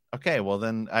 then okay, well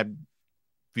then I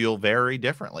feel very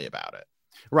differently about it.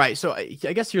 Right. So I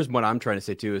guess here's what I'm trying to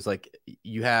say too is like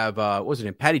you have what was her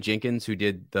name? Patty Jenkins, who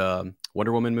did the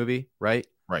Wonder Woman movie, right?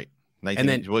 Right.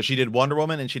 She did Wonder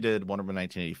Woman and she did Wonder Woman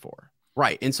 1984.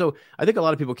 Right. And so I think a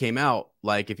lot of people came out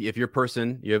like if you're a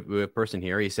person, you have a person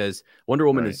here, he says Wonder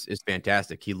Woman is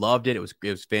fantastic. He loved it. It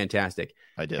was fantastic.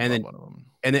 I did love Wonder Woman.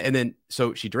 And then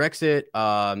so she directs it,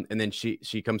 and then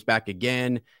she comes back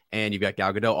again, and you've got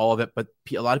Gal Gadot, all of it. But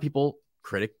a lot of people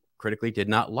critically did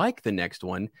not like the next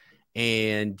one.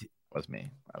 And it was me.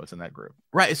 I was in that group.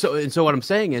 Right. So what I'm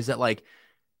saying is that like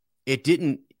it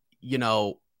didn't,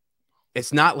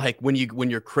 it's not like when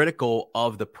you're critical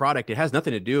of the product, it has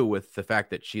nothing to do with the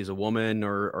fact that she's a woman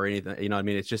or anything. You know what I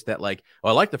mean? It's just that like,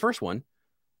 I like the first one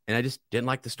and I just didn't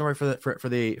like the story for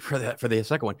the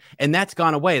second one. And that's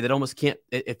gone away. That almost can't,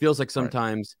 it feels like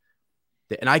sometimes,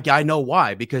 and I know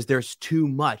why, because there's too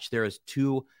much. There is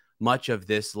too much of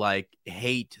this like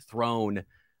hate thrown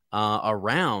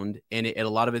around, and a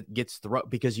lot of it gets thrown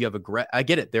because you have I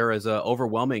get it. There is a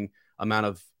overwhelming amount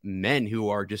of men who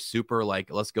are just super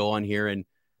like, let's go on here and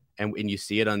you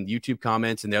see it on YouTube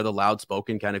comments, and they're the loud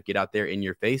spoken kind of get out there in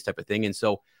your face type of thing. And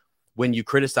so when you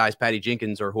criticize Patty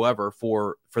Jenkins or whoever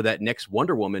for that next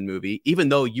Wonder Woman movie, even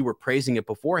though you were praising it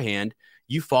beforehand,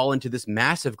 you fall into this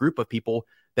massive group of people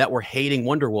that were hating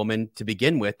Wonder Woman to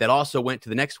begin with that also went to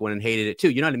the next one and hated it too.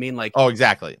 You know what I mean? Like, oh,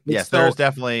 exactly. Yes. There are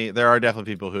definitely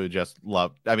people who just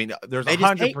love, I mean, there's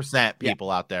 100% people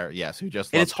out there. Yes. Who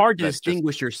just, and it's hard to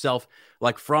distinguish yourself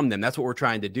like from them. That's what we're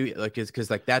trying to do. Like, cause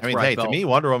like, that's, I mean, hey, to me,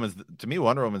 Wonder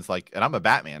Woman's like, and I'm a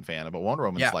Batman fan, but Wonder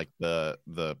Woman's like the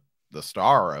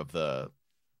star of the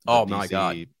oh DC my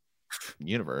God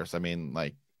universe. I mean,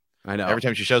 like, I know every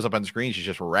time she shows up on screen, she's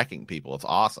just wrecking people. It's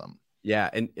awesome.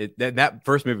 Yeah, and that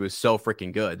first movie was so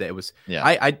freaking good that it was. Yeah,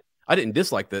 I didn't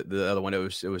dislike the other one. It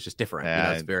was just different.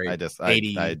 Yeah, it's very.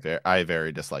 I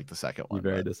very disliked the second one. You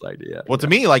very disliked it. Yeah. Well, to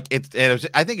me, like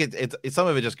I think it's some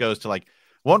of it just goes to like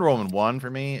Wonder Woman 1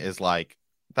 for me is like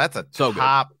that's a so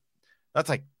top. Good. That's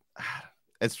like,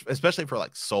 it's especially for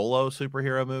like solo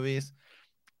superhero movies.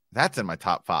 That's in my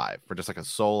top 5 for just like a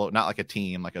solo, not like a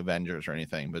team like Avengers or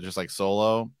anything, but just like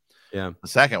solo. Yeah. The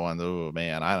second one, oh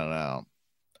man, I don't know.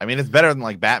 I mean, it's better than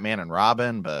like Batman and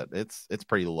Robin, but it's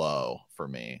pretty low for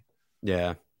me.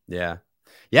 Yeah.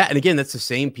 And again, that's the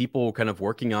same people kind of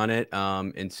working on it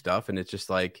and stuff. And it's just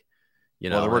like,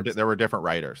 there were different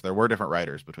writers. There were different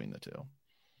writers between the two.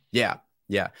 Yeah.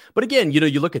 But again,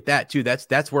 you look at that too.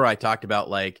 That's where I talked about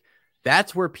like,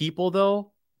 that's where people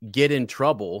though get in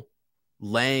trouble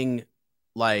laying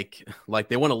like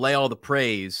they want to lay all the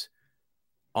praise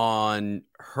on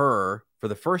her for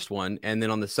the first one, and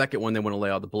then on the second one they want to lay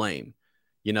all the blame,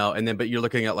 and then but you're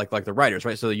looking at like the writers,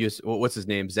 right? So they use, what's his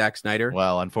name, Zack Snyder.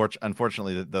 Well,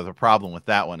 unfortunately the problem with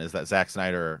that one is that Zack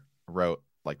Snyder wrote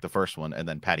like the first one, and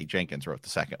then Patty Jenkins wrote the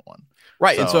second one,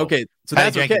 right? So, and so Patty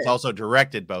that's Jenkins also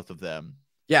directed both of them.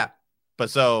 Yeah, but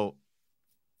so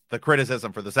the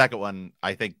criticism for the second one,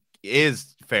 I think,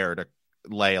 is fair to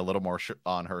lay a little more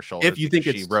on her shoulders if you think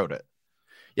she wrote it.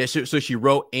 Yeah, so she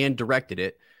wrote and directed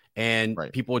it. And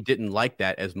people didn't like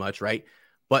that as much, right?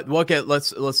 But okay,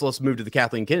 let's move to the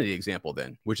Kathleen Kennedy example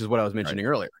then, which is what I was mentioning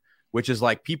earlier, which is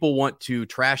like people want to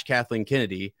trash Kathleen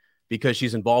Kennedy because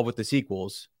she's involved with the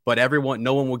sequels, but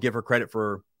no one will give her credit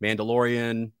for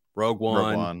Mandalorian, Rogue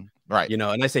One, right?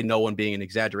 And I say no one being an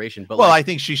exaggeration, but I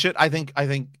think she should. I think,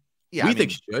 yeah, we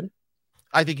think she should.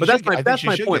 I think, but that's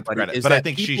my point, buddy, credit, is but that I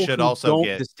think she people should who also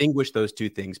don't distinguish those two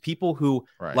things. People who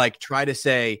like try to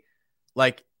say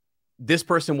like this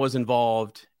person was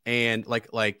involved, and like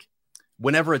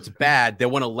whenever it's bad, they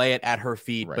want to lay it at her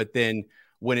feet, but then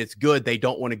when it's good, they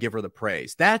don't want to give her the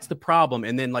praise. That's the problem.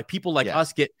 And then like people like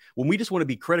us get, when we just want to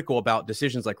be critical about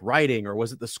decisions like writing, or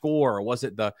was it the score, or was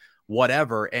it the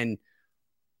whatever, and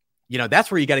that's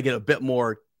where you got to get a bit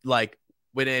more like.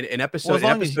 When in episode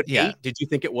 8, did you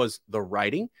think it was the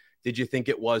writing? Did you think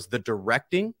it was the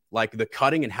directing, like the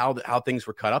cutting and how things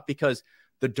were cut up? Because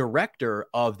the director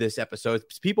of this episode,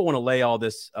 people want to lay all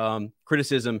this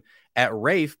criticism at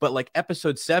Rafe, but like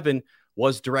episode 7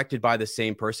 was directed by the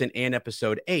same person, and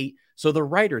episode 8, so the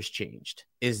writers changed.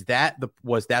 Was that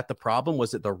the problem?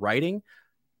 Was it the writing?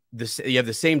 You have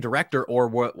the same director, or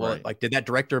like did that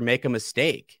director make a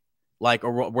mistake? Like,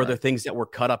 or were there things that were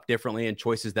cut up differently and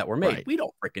choices that were made? Right. We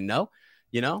don't freaking know,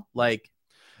 like.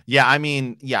 Yeah. I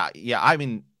mean, I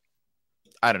mean,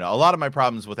 I don't know. A lot of my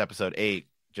problems with episode 8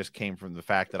 just came from the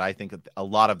fact that I think that a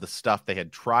lot of the stuff they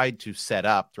had tried to set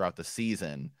up throughout the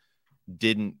season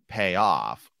didn't pay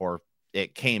off, or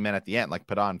it came in at the end. Like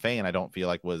Padan Fain, I don't feel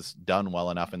like was done well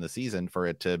enough in the season for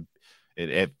it to,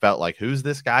 it felt like, who's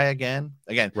this guy again?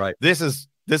 Right. This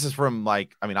is from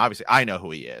like, I mean, obviously I know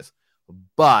who he is.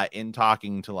 But in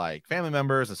talking to like family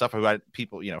members and stuff, who had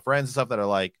people, friends and stuff that are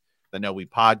like, that know we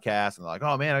podcast, and they're like,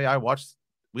 oh man, I watched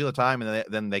Wheel of Time, and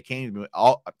then they came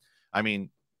to me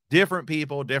different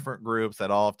people, different groups that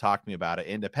all have talked to me about it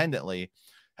independently,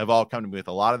 have all come to me with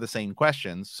a lot of the same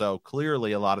questions. So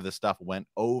clearly a lot of this stuff went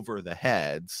over the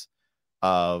heads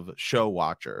of show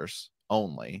watchers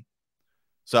only.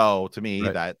 So to me,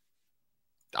 that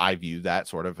I view that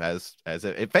sort of as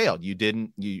it failed.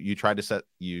 You tried to set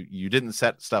you didn't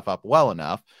set stuff up well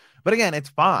enough. But again, it's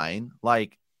fine.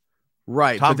 Like,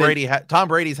 Tom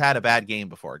Brady's had a bad game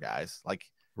before, guys. Like,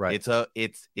 it's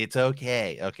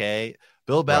okay. Okay.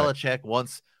 Bill Belichick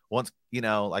once like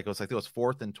it was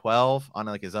 4th and 12 on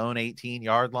like his own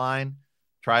 18-yard line,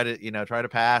 tried to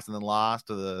pass and then lost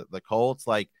to the Colts.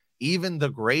 Like, even the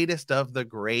greatest of the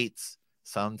greats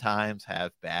sometimes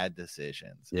have bad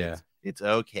decisions. Yeah. It's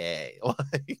okay.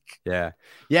 Yeah.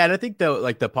 And I think though,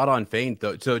 like the Padan Fain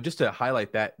though, so just to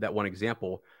highlight that one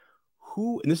example,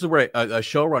 and this is where a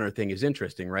showrunner thing is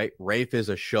interesting, right? Rafe is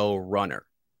a showrunner.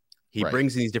 He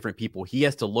brings in these different people. He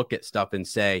has to look at stuff and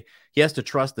say, he has to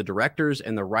trust the directors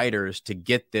and the writers to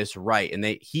get this right. And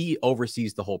he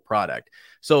oversees the whole product.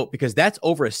 So, because that's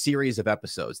over a series of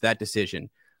episodes, that decision,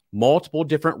 multiple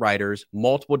different writers,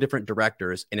 multiple different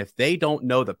directors. And if they don't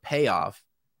know the payoff,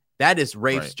 that is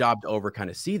Rafe's job to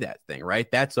kind of see that thing, right?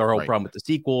 That's our whole problem with the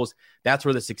sequels. That's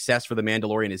where the success for The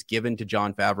Mandalorian is given to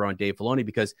Jon Favreau and Dave Filoni,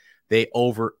 because Jon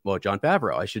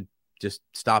Favreau, I should just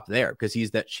stop there, because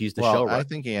she's the showrunner. I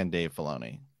think and Dave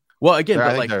Filoni. Well,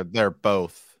 again, they're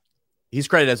both. He's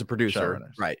credited as a producer,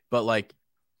 right? But like,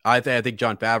 I think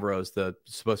Jon Favreau is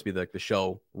supposed to be the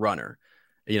showrunner.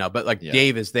 But like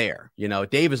Dave is there,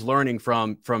 Dave is learning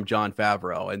from Jon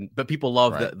Favreau, but people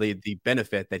love the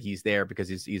benefit that he's there because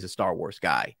he's a Star Wars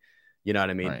guy. You know what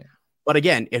I mean? Right. But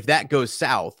again, if that goes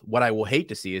south, what I will hate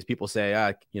to see is people say,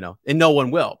 and no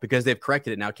one will, because they've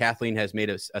corrected it. Now, Kathleen has made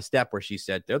a step where she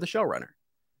said they're the showrunner.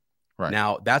 Right.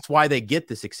 Now, that's why they get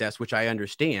the success, which I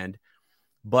understand.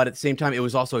 But at the same time, it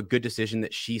was also a good decision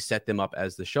that she set them up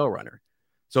as the showrunner.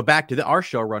 So back to our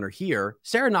showrunner here,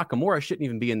 Sarah Nakamura shouldn't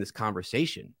even be in this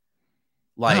conversation.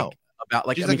 About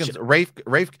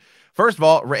Rafe. First of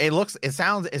all,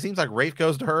 it seems like Rafe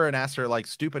goes to her and asks her like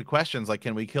stupid questions, like,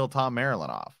 "Can we kill Tom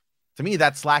Maryland off?" To me,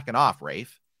 that's slacking off,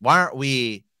 Rafe. Why aren't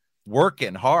we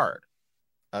working hard?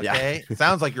 Okay,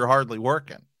 sounds like you're hardly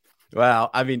working. Well,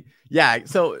 I mean, yeah.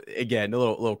 So again, a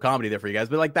little comedy there for you guys,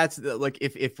 but like that's like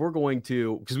if we're going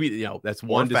to, because we that's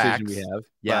one decision we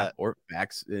have, or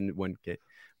facts in one case.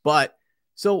 But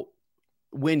so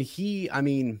when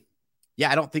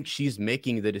I don't think she's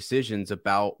making the decisions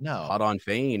about Padan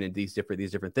Fain and these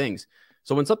different things.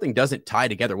 So when something doesn't tie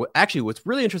together, what's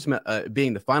really interesting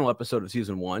being the final episode of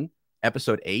season 1,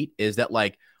 episode 8, is that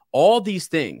like all these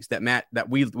things that Matt, that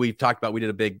we've talked about, we did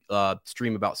a big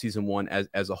stream about season 1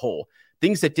 as a whole,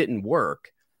 things that didn't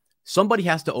work. Somebody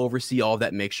has to oversee all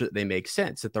that, make sure that they make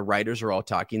sense, that the writers are all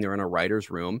talking, they're in a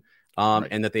writer's room.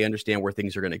 And that they understand where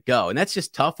things are going to go. And that's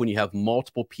just tough when you have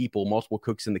multiple people, multiple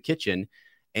cooks in the kitchen.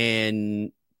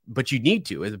 But you need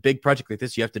to, as a big project like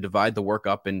this, you have to divide the work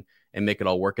up and make it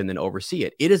all work and then oversee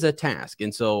it. It is a task.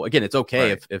 And so again, it's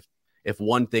okay if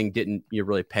one thing didn't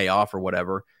really pay off or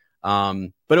whatever.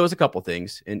 But it was a couple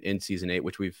things in season 8,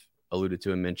 which we've alluded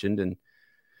to and mentioned. And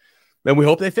we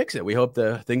hope they fix it. We hope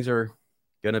the things are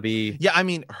going to be. Yeah, I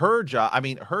mean, her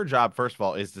job, first of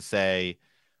all, is to say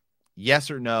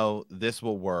yes or no, this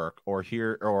will work, or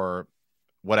here, or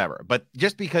whatever. But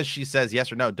just because she says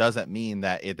yes or no doesn't mean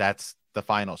that that's the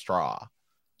final straw.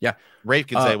 Yeah. Rafe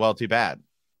can say, well, too bad.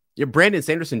 Yeah, Brandon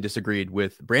Sanderson,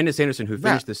 who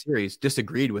finished the series,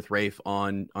 disagreed with Rafe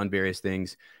on various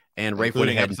things, and Rafe went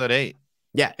ahead, episode 8.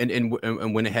 Yeah,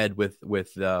 and went ahead with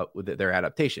their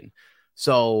adaptation.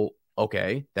 So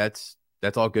okay, that's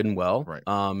all good and well. Right.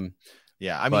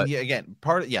 Yeah, I mean, again,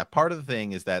 part of the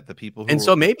thing is that the people who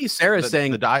so maybe Sarah's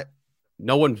saying the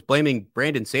no one's blaming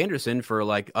Brandon Sanderson for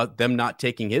like them not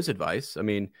taking his advice. I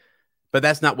mean, but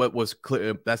that's not what was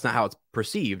clear. That's not how it's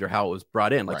perceived or how it was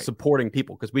brought in, like supporting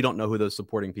people, because we don't know who those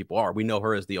supporting people are. We know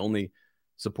her as the only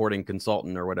supporting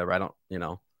consultant or whatever. I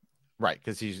don't, right,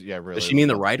 because he's really. Does she mean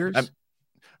the writers?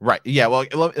 Right. Yeah. Well,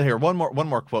 here, one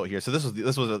more quote here. So this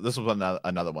was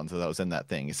another one that was in that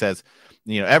thing. It says,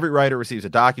 every writer receives a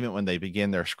document when they begin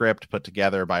their script, put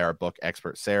together by our book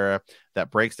expert Sarah,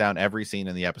 that breaks down every scene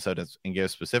in the episode and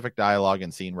gives specific dialogue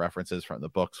and scene references from the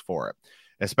books for it.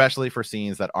 Especially for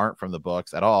scenes that aren't from the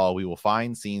books at all, we will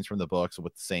find scenes from the books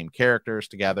with the same characters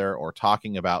together or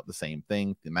talking about the same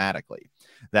thing thematically.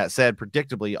 That said,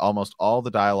 predictably, almost all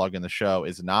the dialogue in the show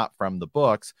is not from the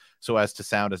books, so as to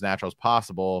sound as natural as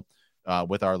possible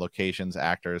with our locations,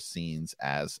 actors, scenes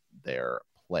as they're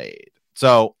played.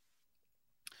 So,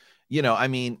 I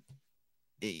mean,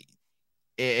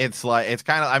 it's like, it's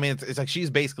kind of, I mean, it's like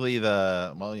she's basically in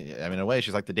a way,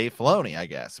 she's like the Dave Filoni, I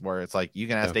guess, where it's like you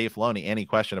can ask Dave Filoni any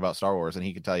question about Star Wars and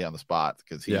he can tell you on the spot,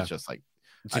 because he's just like,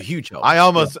 it's a huge help. I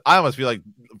almost feel like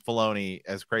Filoni,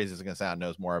 as crazy as it's gonna sound,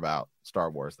 knows more about Star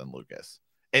Wars than Lucas.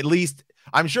 At least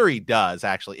I'm sure he does,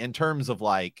 actually, in terms of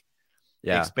like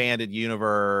expanded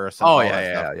universe.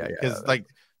 And because like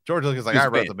George Lucas, like, I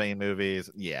wrote the main movies.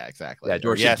 Yeah, exactly. Yeah,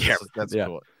 George. That's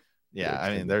cool. Yeah,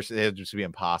 I mean, it would just be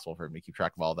impossible for him to keep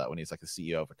track of all that when he's like the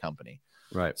CEO of a company.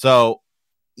 Right. So,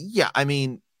 yeah, I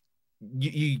mean,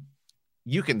 you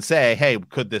can say, hey,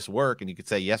 could this work? And you could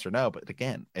say yes or no. But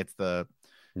again, it's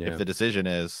if the decision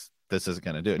is this isn't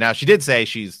going to do it. Now, she did say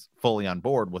she's fully on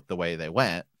board with the way they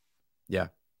went. Yeah.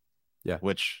 Yeah.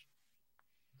 Which,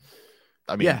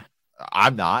 I mean,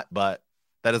 I'm not, but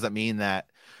that doesn't mean that,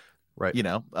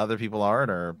 other people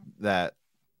aren't, or that,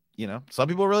 some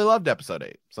people really loved episode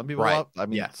 8. Some people and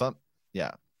that's okay.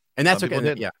 Yeah.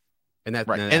 And that's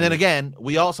right. And then again,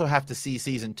 we also have to see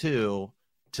season 2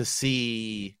 to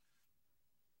see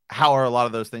how are a lot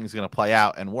of those things going to play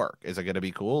out and work. Is it going to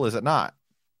be cool? Is it not?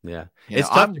 Yeah.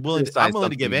 I'm willing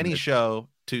to give any show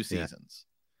 2 seasons.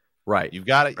 Right. You've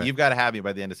got to have me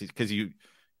by the end of season, because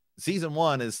season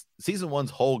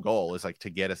 1's whole goal is like to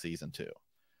get a season 2.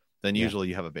 Then usually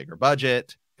you have a bigger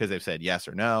budget, because they've said yes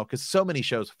or no, because so many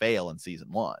shows fail in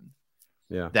season 1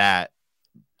 that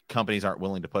companies aren't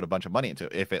willing to put a bunch of money into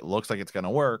it. If it looks like it's going to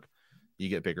work, you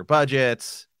get bigger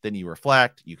budgets, then you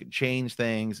reflect, you can change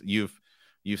things. You've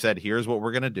said, here's what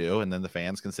we're going to do, and then the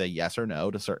fans can say yes or no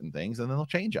to certain things, and then they'll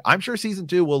change it. I'm sure season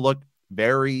 2 will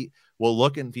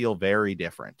look and feel very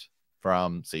different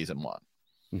from season 1.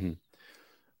 Mm-hmm.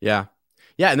 Yeah,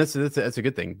 and that's a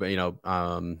good thing. But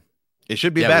it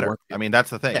should be better. I mean, that's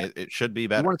the thing. Yeah. It should be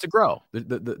better. We want it to grow.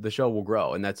 The show will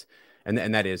grow, and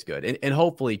that is good. And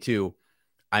hopefully too.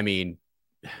 I mean,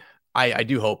 I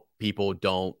do hope people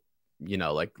don't,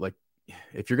 like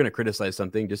if you're going to criticize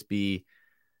something, just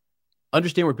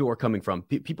understand where people are coming from.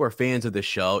 People are fans of the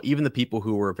show, even the people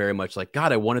who were very much like,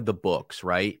 God, I wanted the books,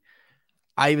 right?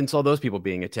 I even saw those people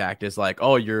being attacked as like,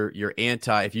 oh, you're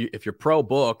anti. If you're pro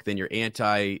book, then you're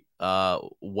anti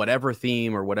whatever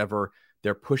theme or whatever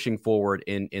they're pushing forward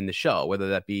in the show, whether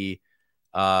that be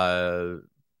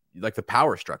like the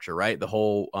power structure, right? The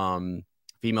whole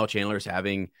female channelers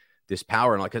having this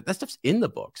power, and like that stuff's in the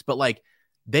books, but like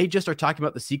they just are talking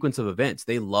about the sequence of events.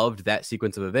 They loved that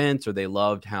sequence of events, or they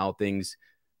loved how things,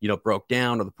 broke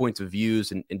down, or the points of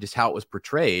views and just how it was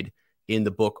portrayed in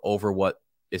the book over what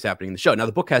is happening in the show. Now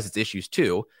the book has its issues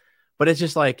too, but it's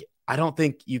just like, I don't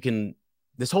think you can,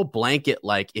 this whole blanket,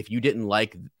 like if you didn't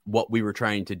like what we were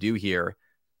trying to do here,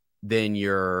 then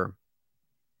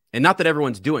and not that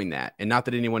everyone's doing that, and not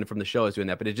that anyone from the show is doing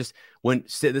that, but it just, when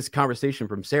this conversation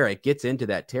from Sarah, it gets into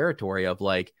that territory of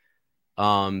like,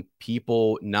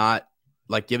 people not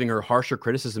like giving her harsher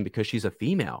criticism because she's a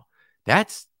female.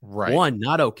 That's one,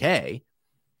 not okay.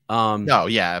 No,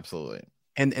 yeah, absolutely.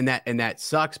 And that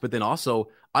sucks. But then also,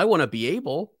 I want to be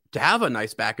able to have a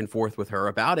nice back and forth with her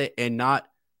about it, and not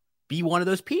be one of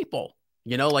those people,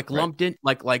 lumped in,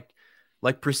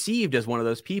 like perceived as one of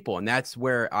those people. And that's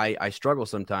where I struggle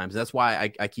sometimes. That's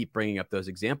why I keep bringing up those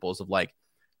examples of like,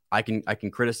 I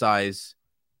can criticize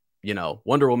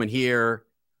Wonder Woman here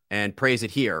and praise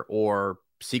it here, or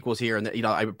sequels here. And,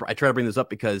 I try to bring this up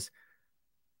because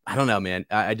I don't know, man.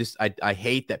 I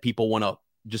hate that people want to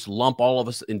just lump all of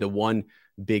us into one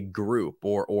big group,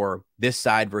 or this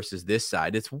side versus this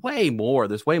side. It's way more.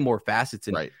 There's way more facets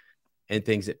and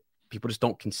things that people just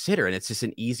don't consider. And it's just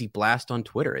an easy blast on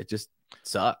Twitter. It just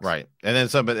sucks. Right. And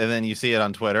then you see it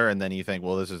on Twitter, and then you think,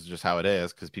 well, this is just how it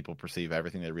is, because people perceive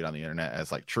everything they read on the internet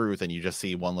as like truth, and you just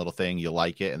see one little thing, you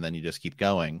like it, and then you just keep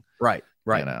going. Right.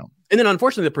 And then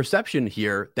unfortunately, the perception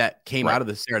here that came out of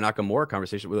the Sarah Nakamura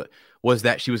conversation was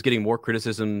that she was getting more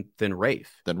criticism than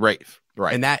Rafe.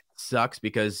 Right. And that sucks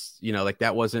because,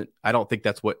 that wasn't, I don't think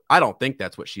that's what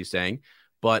she's saying.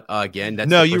 But again, that's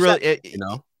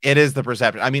it is the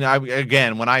perception. I mean,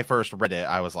 when I first read it,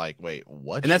 I was like, wait,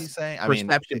 what? And that's saying?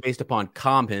 Perception based upon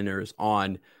commenters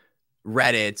on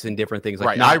Reddits and different things.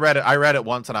 Like, I read it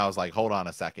once, and I was like, hold on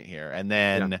a second here. And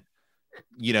then,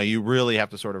 you really have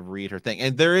to sort of read her thing.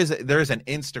 And there is an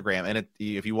Instagram, and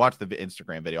if you watch the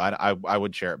Instagram video, I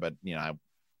would share it, but I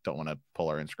don't want to pull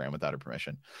her Instagram without her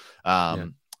permission.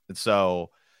 So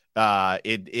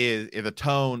it is the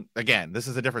tone. Again, this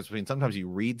is the difference between sometimes you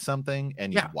read something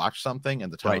and you watch something,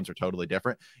 and the tones are totally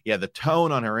different. Yeah, the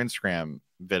tone on her Instagram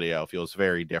video feels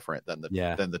very different than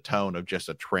the tone of just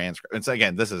a transcript. And so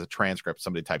again, this is a transcript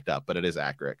somebody typed up, but it is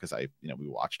accurate because we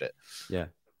watched it. Yeah,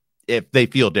 if they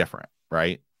feel different,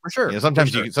 right? For sure.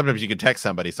 Sometimes you can text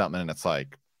somebody something, and it's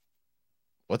like,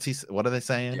 what are they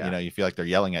saying? Yeah. You feel like they're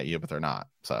yelling at you, but they're not.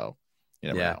 So you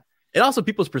never know. And also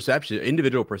people's perception,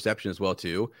 individual perception as well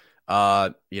too.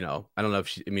 I don't know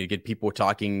if get people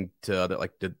talking to other,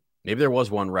 maybe there was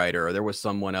one writer or there was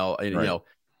someone else, and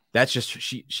that's just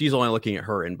she's only looking at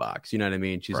her inbox. You know what I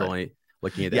mean? She's only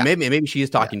looking at that. Maybe she is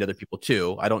talking to other people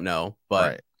too. I don't know,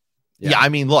 but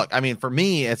for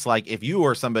me, it's like if you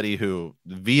were somebody who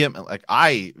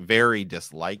I very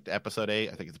disliked episode 8.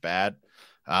 I think it's bad.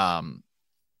 I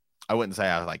wouldn't say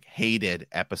I hated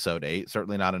episode 8.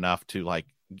 Certainly not enough to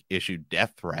issue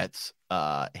death threats.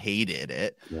 Hated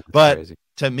it, but crazy.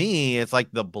 To me, it's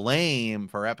like the blame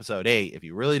for episode 8. If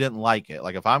you really didn't like it,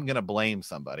 if I'm gonna blame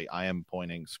somebody, I am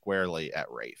pointing squarely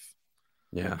at Rafe.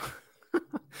 Yeah,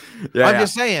 I'm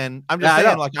just saying.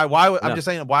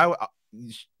 Why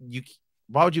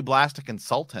would you blast a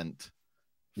consultant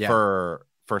for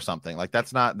something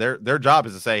that's not their job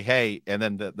is to say hey, and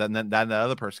then the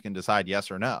other person can decide yes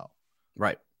or no.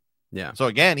 Right. Yeah. So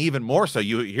again, even more so,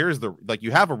 you have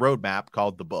a roadmap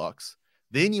called the books.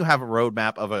 Then you have a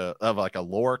roadmap of a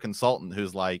lore consultant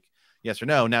who's like yes or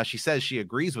no. Now she says she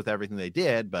agrees with everything they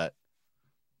did, but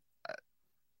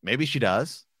maybe she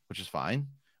does, which is fine.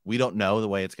 We don't know the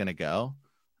way it's going to go.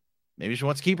 Maybe she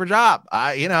wants to keep her job.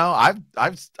 I've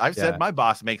said my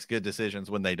boss makes good decisions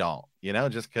when they don't.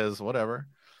 Just because whatever.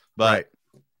 But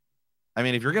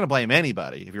if you're going to blame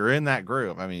anybody, if you're in that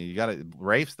group, you got to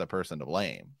Rafe's the person to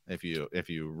blame if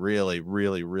you really,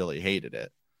 really, really hated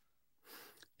it.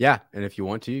 Yeah, and if you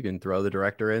want to, you can throw the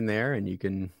director in there, and you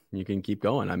can keep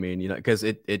going. Because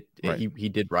he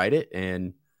did write it,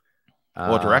 and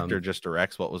director just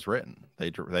directs what was written. They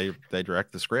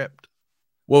direct the script.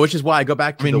 Well, which is why I go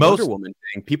back to the Wonder Woman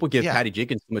thing. People give Patty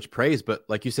Jenkins so much praise, but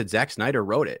like you said, Zack Snyder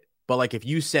wrote it. But if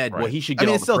you said, well, he should get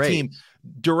all the praise. Team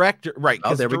director, right?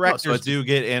 Because directors do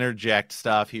get interject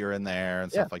stuff here and there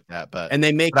and stuff like that. But and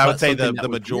they make. I would say the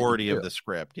majority of the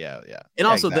script, And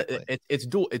also, exactly. It's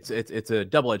dual. It's a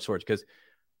double-edged sword because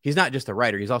he's not just a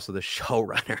writer; he's also the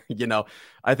showrunner.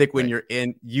 I think when you're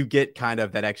in, you get kind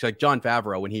of that extra. Like Jon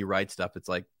Favreau, when he writes stuff, it's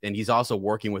and he's also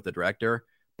working with the director,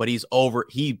 but he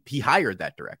hired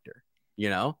that director.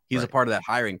 He's a part of that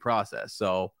hiring process.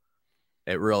 So.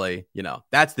 It really,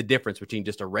 that's the difference between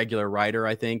just a regular writer.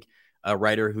 I think a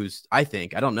writer who's, I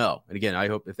don't know. And again, I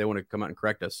hope if they want to come out and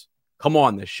correct us, come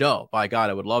on this show. By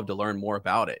God, I would love to learn more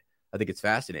about it. I think it's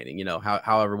fascinating,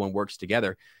 how everyone works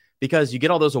together, because you get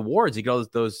all those awards, you get all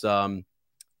those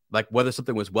whether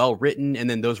something was well written, and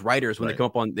then those writers, when they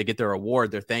come up they get their award,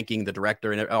 they're thanking the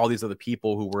director and all these other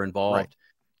people who were involved,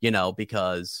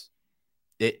 because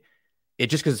it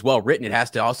just because it's well written, it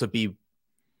has to also be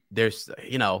there's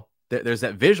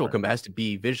that visual has to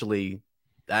be visually,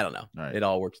 I don't know. Right. It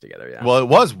all works together. Yeah. Well, it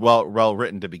was well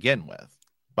written to begin with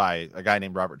by a guy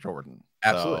named Robert Jordan.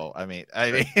 Absolutely.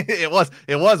 So,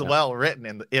 it was well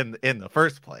written in the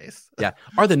first place. Yeah.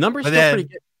 Are the numbers still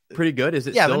pretty good? Is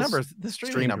it? Yeah. The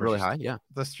streaming numbers really high. Yeah.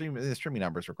 The streaming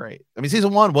numbers were great.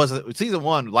 Season one was a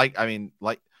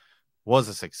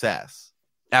success.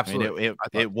 Absolutely.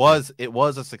 It was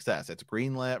a success. It's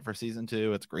greenlit for season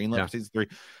 2. It's greenlit for season 3.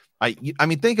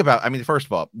 Think about, first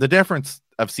of all, the difference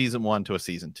of season 1 to a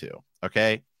season 2.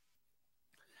 Okay.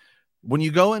 when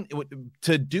you go in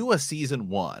to do a season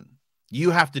 1,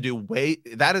 you have to do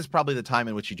that is probably the time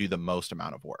in which you do the most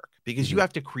amount of work, because you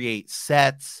have to create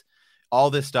sets, all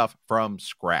this stuff from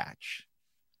scratch.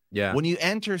 Yeah. When you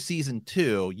enter season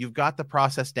 2, you've got the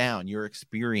process down. You're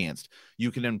experienced. You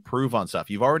can improve on stuff.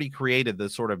 You've already created the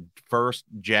sort of first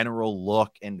general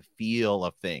look and feel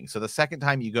of things. So the second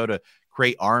time you go to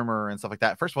create armor and stuff like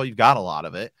that, first of all, you've got a lot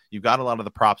of it. You've got a lot of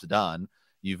the props done.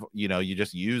 You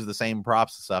just use the same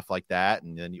props and stuff like that.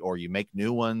 And then, or you make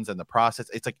new ones, and the process,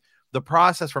 it's like the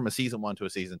process from a season 1 to a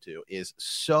season 2 is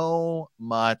so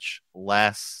much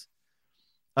less.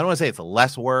 I don't want to say it's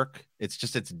less work. It's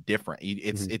just, it's different.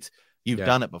 You've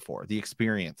done it before. The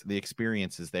experience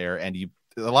is there. And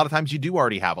a lot of times you do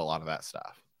already have a lot of that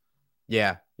stuff.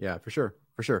 Yeah. Yeah, for sure.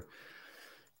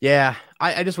 Yeah.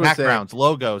 I just want to say backgrounds,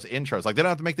 logos, intros. Like, they don't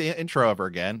have to make the intro ever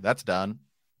again. That's done.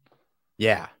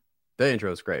 Yeah. The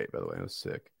intro is great, by the way. It was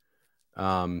sick.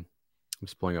 I'm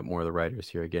just pulling up more of the writers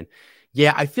here again.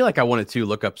 Yeah. I feel like I wanted to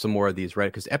look up some more of these, right?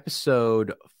 Because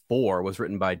episode 4 was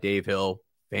written by Dave Hill.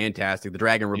 Fantastic. The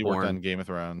Dragon Reborn. You worked on Game of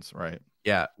Thrones, right?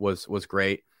 Yeah, was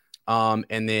great.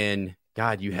 And then,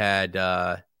 God, you had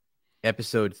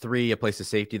episode 3, A Place of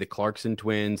Safety, the Clarkson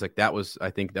twins. Like, I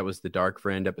think that was the Dark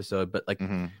Friend episode. But like,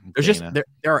 there's just there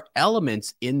are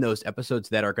elements in those episodes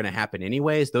that are going to happen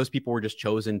anyways. Those people were just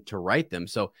chosen to write them.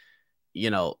 So,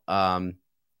 you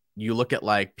look at,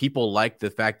 like, people like the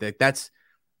fact that that's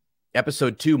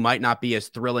episode 2 might not be as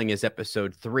thrilling as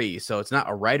episode 3. So it's not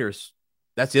a writer's.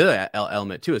 That's the other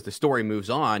element too, is the story moves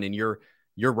on and you're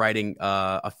writing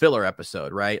a filler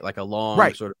episode, right? Like a long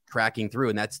sort of tracking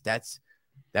through. And that's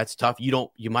tough. You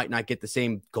might not get the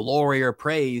same glory or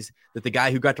praise that the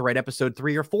guy who got to write episode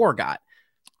 3 or 4 got.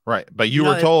 Right. But you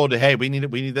were told, hey, we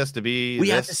need this to be, we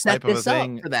have to set this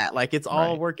up for that. Like, it's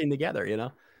all working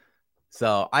together,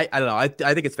 So I don't know. I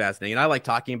think it's fascinating. And I like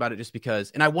talking about it just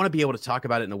because, and I want to be able to talk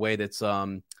about it in a way that's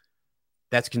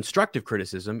constructive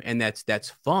criticism and that's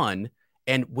fun.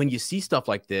 And when you see stuff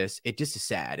like this, it just is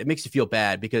sad. It makes you feel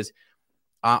bad because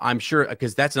I'm sure,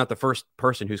 because that's not the first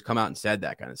person who's come out and said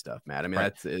that kind of stuff, Matt. I mean,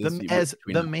 that's as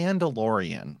The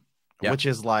Mandalorian, which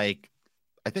is like,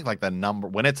 I think like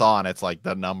when it's on, it's like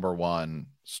the #1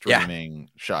 streaming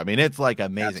show. I mean, it's like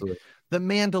amazing. Absolutely. The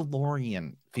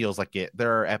Mandalorian feels like it.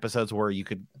 There are episodes where you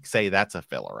could say that's a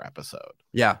filler episode.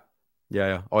 Yeah.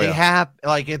 Oh, they have,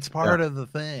 like, it's part of the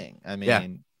thing. I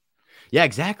mean, yeah,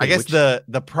 exactly. I guess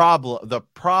the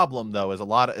problem though is a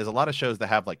lot of shows that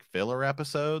have like filler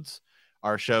episodes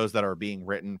are shows that are being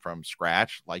written from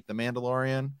scratch, like The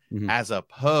Mandalorian, as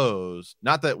opposed,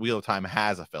 not that Wheel of Time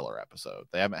has a filler episode.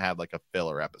 They haven't had like a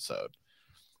filler episode.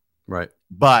 Right.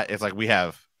 But it's like, we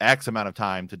have X amount of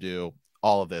time to do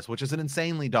all of this, which is an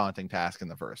insanely daunting task in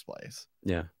the first place.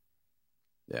 Yeah.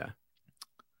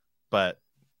 But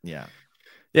yeah.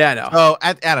 Yeah, I know. Oh,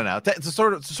 I don't know. To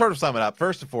sort of sum it up,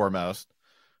 first and foremost,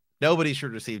 nobody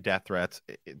should receive death threats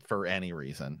for any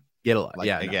reason. Get a lot.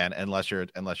 Like, again, unless you're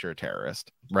a terrorist,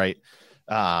 right?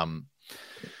 And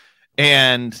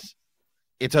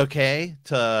it's okay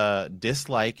to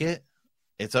dislike it.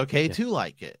 It's okay to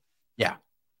like it. Yeah.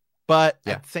 But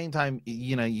at the same time,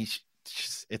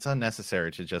 it's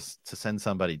unnecessary to send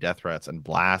somebody death threats and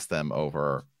blast them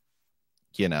over,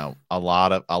 a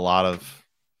lot of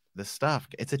this stuff.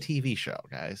 It's a TV show,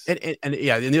 guys. And the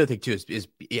other thing too is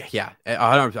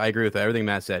I agree with everything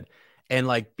Matt said. And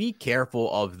like, be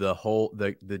careful of the whole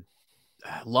the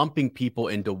lumping people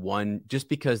into one just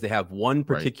because they have one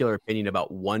particular opinion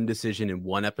about one decision in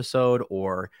one episode,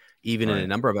 or even in a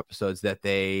number of episodes, that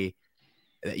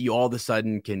you all of a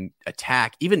sudden can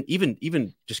attack even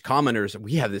just commenters.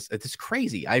 We have this. It's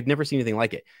crazy. I've never seen anything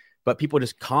like it. But people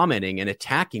just commenting and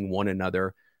attacking one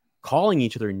another, calling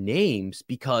each other names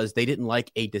because they didn't like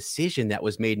a decision that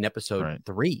was made in episode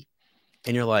 3.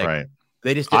 And you're like,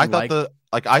 they just didn't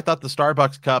I thought the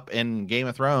Starbucks cup in Game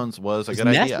of Thrones was a good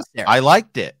idea. I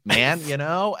liked it, man.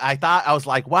 I was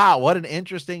like, wow, what an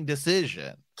interesting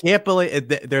decision. Can't believe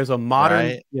there's a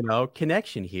modern,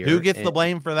 connection here. Who gets the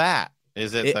blame for that?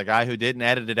 Is it the guy who didn't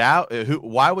edit it out?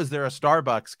 Why was there a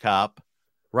Starbucks cup?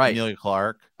 Right. Amelia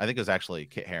Clark. I think it was actually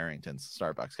Kit Harington's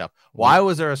Starbucks cup. Why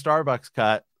was there a Starbucks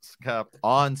cup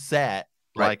on set,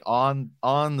 like on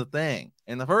the thing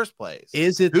in the first place?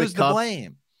 Who's the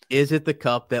blame? Is it the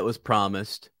cup that was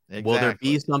promised? Exactly. Will there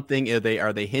be something?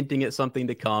 Are they hinting at something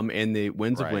to come in the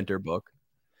Winds of Winter book?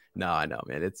 No, I know,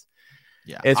 man. It's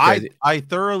crazy. I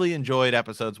thoroughly enjoyed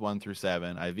episodes 1 through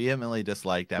 7. I vehemently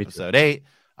disliked episode 8.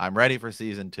 I'm ready for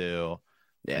season 2.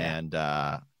 Yeah. And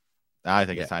I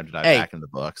think it's time to dive back into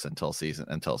the books until season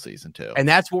 2. And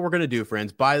that's what we're going to do,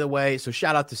 friends. By the way, so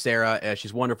shout out to Sarah.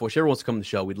 She's wonderful. She ever wants to come to the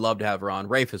show. We'd love to have her on.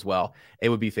 Rafe as well. It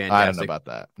would be fantastic. I don't know about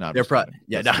that.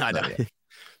 No, I know.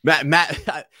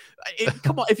 Matt,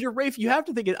 come on. If you're Rafe, you have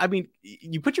to think. I mean,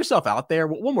 you put yourself out there.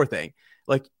 One more thing,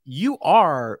 like you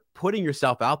are putting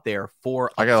yourself out there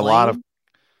for. I got a lot of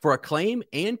for acclaim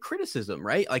and criticism,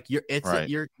 right? Like you're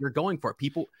going for it.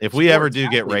 People. If we ever do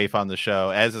get Rafe on the show,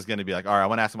 Ez is going to be like, all right, I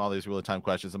want to ask him all these real time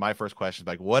questions. And my first question is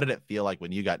like, what did it feel like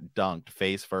when you got dunked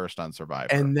face first on Survivor?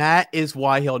 And that is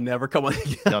why he'll never come on.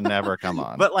 He'll never come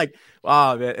on. But like,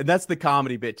 oh man, and that's the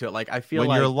comedy bit to it. Like I feel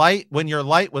when your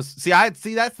light was that's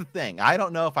the thing. I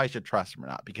don't know if I should trust him or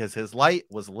not because his light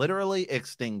was literally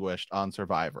extinguished on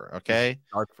Survivor. Okay,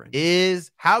 dark friend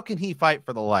how can he fight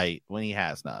for the light when he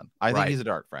has none? I think he's a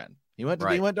dark friend. He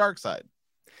went dark side.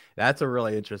 That's a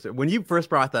really interesting. When you first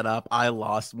brought that up, I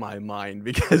lost my mind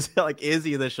because like, is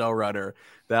he the showrunner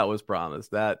that was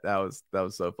promised? That was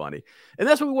so funny. And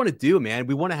that's what we want to do, man.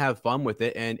 We want to have fun with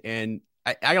it. And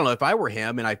I don't know if I were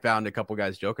him and I found a couple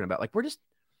guys joking about like, we're just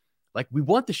like, we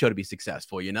want the show to be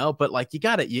successful, but like you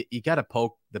gotta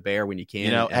poke the bear when you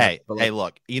can. Hey,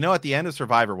 look, at the end of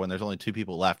Survivor, when there's only 2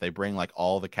 people left, they bring like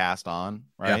all the cast on,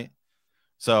 right? Yeah.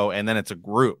 So, and then it's a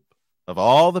group of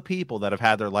all the people that have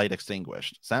had their light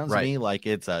extinguished. Sounds to me like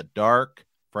it's a dark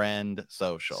friend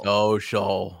social.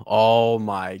 Oh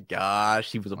my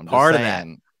gosh. He was a part of that.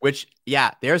 Which,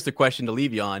 there's the question to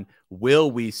leave you on.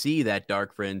 Will we see that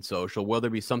dark friend social? Will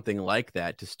there be something like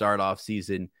that to start off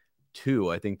season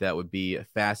 2? I think that would be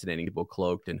fascinating. People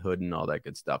cloaked and hood and all that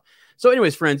good stuff. So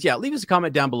anyways, friends, leave us a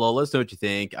comment down below. Let us know what you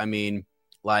think. I mean,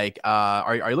 like,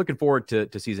 are you looking forward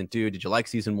to season 2? Did you like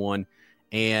season 1?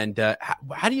 And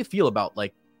how do you feel about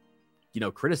like,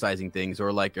 criticizing things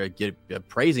or like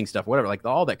praising stuff, whatever, like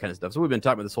all that kind of stuff. So we've been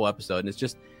talking about this whole episode,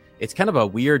 and it's kind of a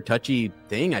weird, touchy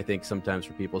thing, I think, sometimes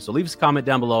for people. So leave us a comment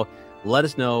down below. Let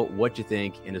us know what you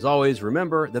think. And as always,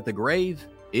 remember that the grave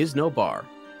is no bar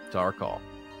to our call.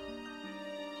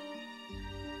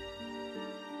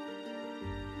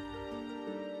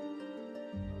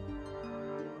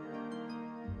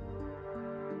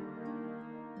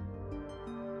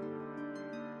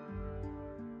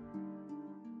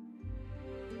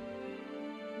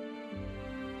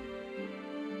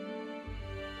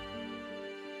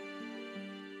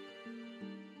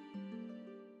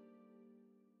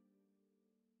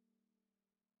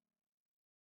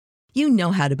 You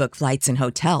know how to book flights and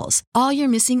hotels. All you're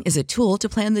missing is a tool to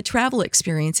plan the travel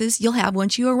experiences you'll have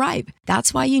once you arrive.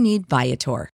 That's why you need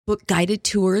Viator. Book guided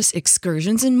tours,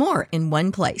 excursions, and more in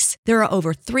one place. There are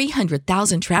over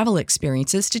 300,000 travel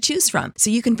experiences to choose from,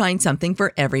 so you can find something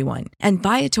for everyone. And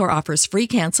Viator offers free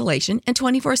cancellation and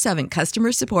 24/7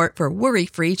 customer support for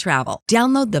worry-free travel.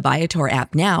 Download the Viator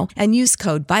app now and use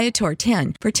code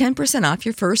Viator10 for 10% off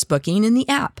your first booking in the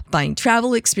app. Find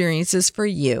travel experiences for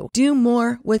you. Do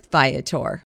more with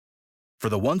Viator. For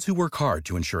the ones who work hard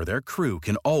to ensure their crew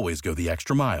can always go the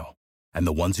extra mile, and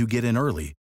the ones who get in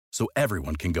early so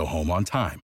everyone can go home on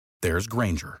time, there's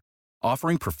Grainger,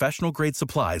 offering professional-grade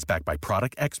supplies backed by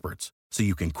product experts so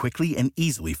you can quickly and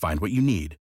easily find what you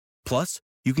need. Plus,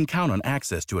 you can count on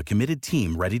access to a committed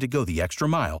team ready to go the extra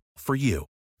mile for you.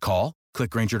 Call,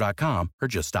 click Grainger.com, or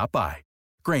just stop by.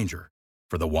 Grainger,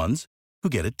 for the ones who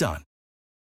get it done.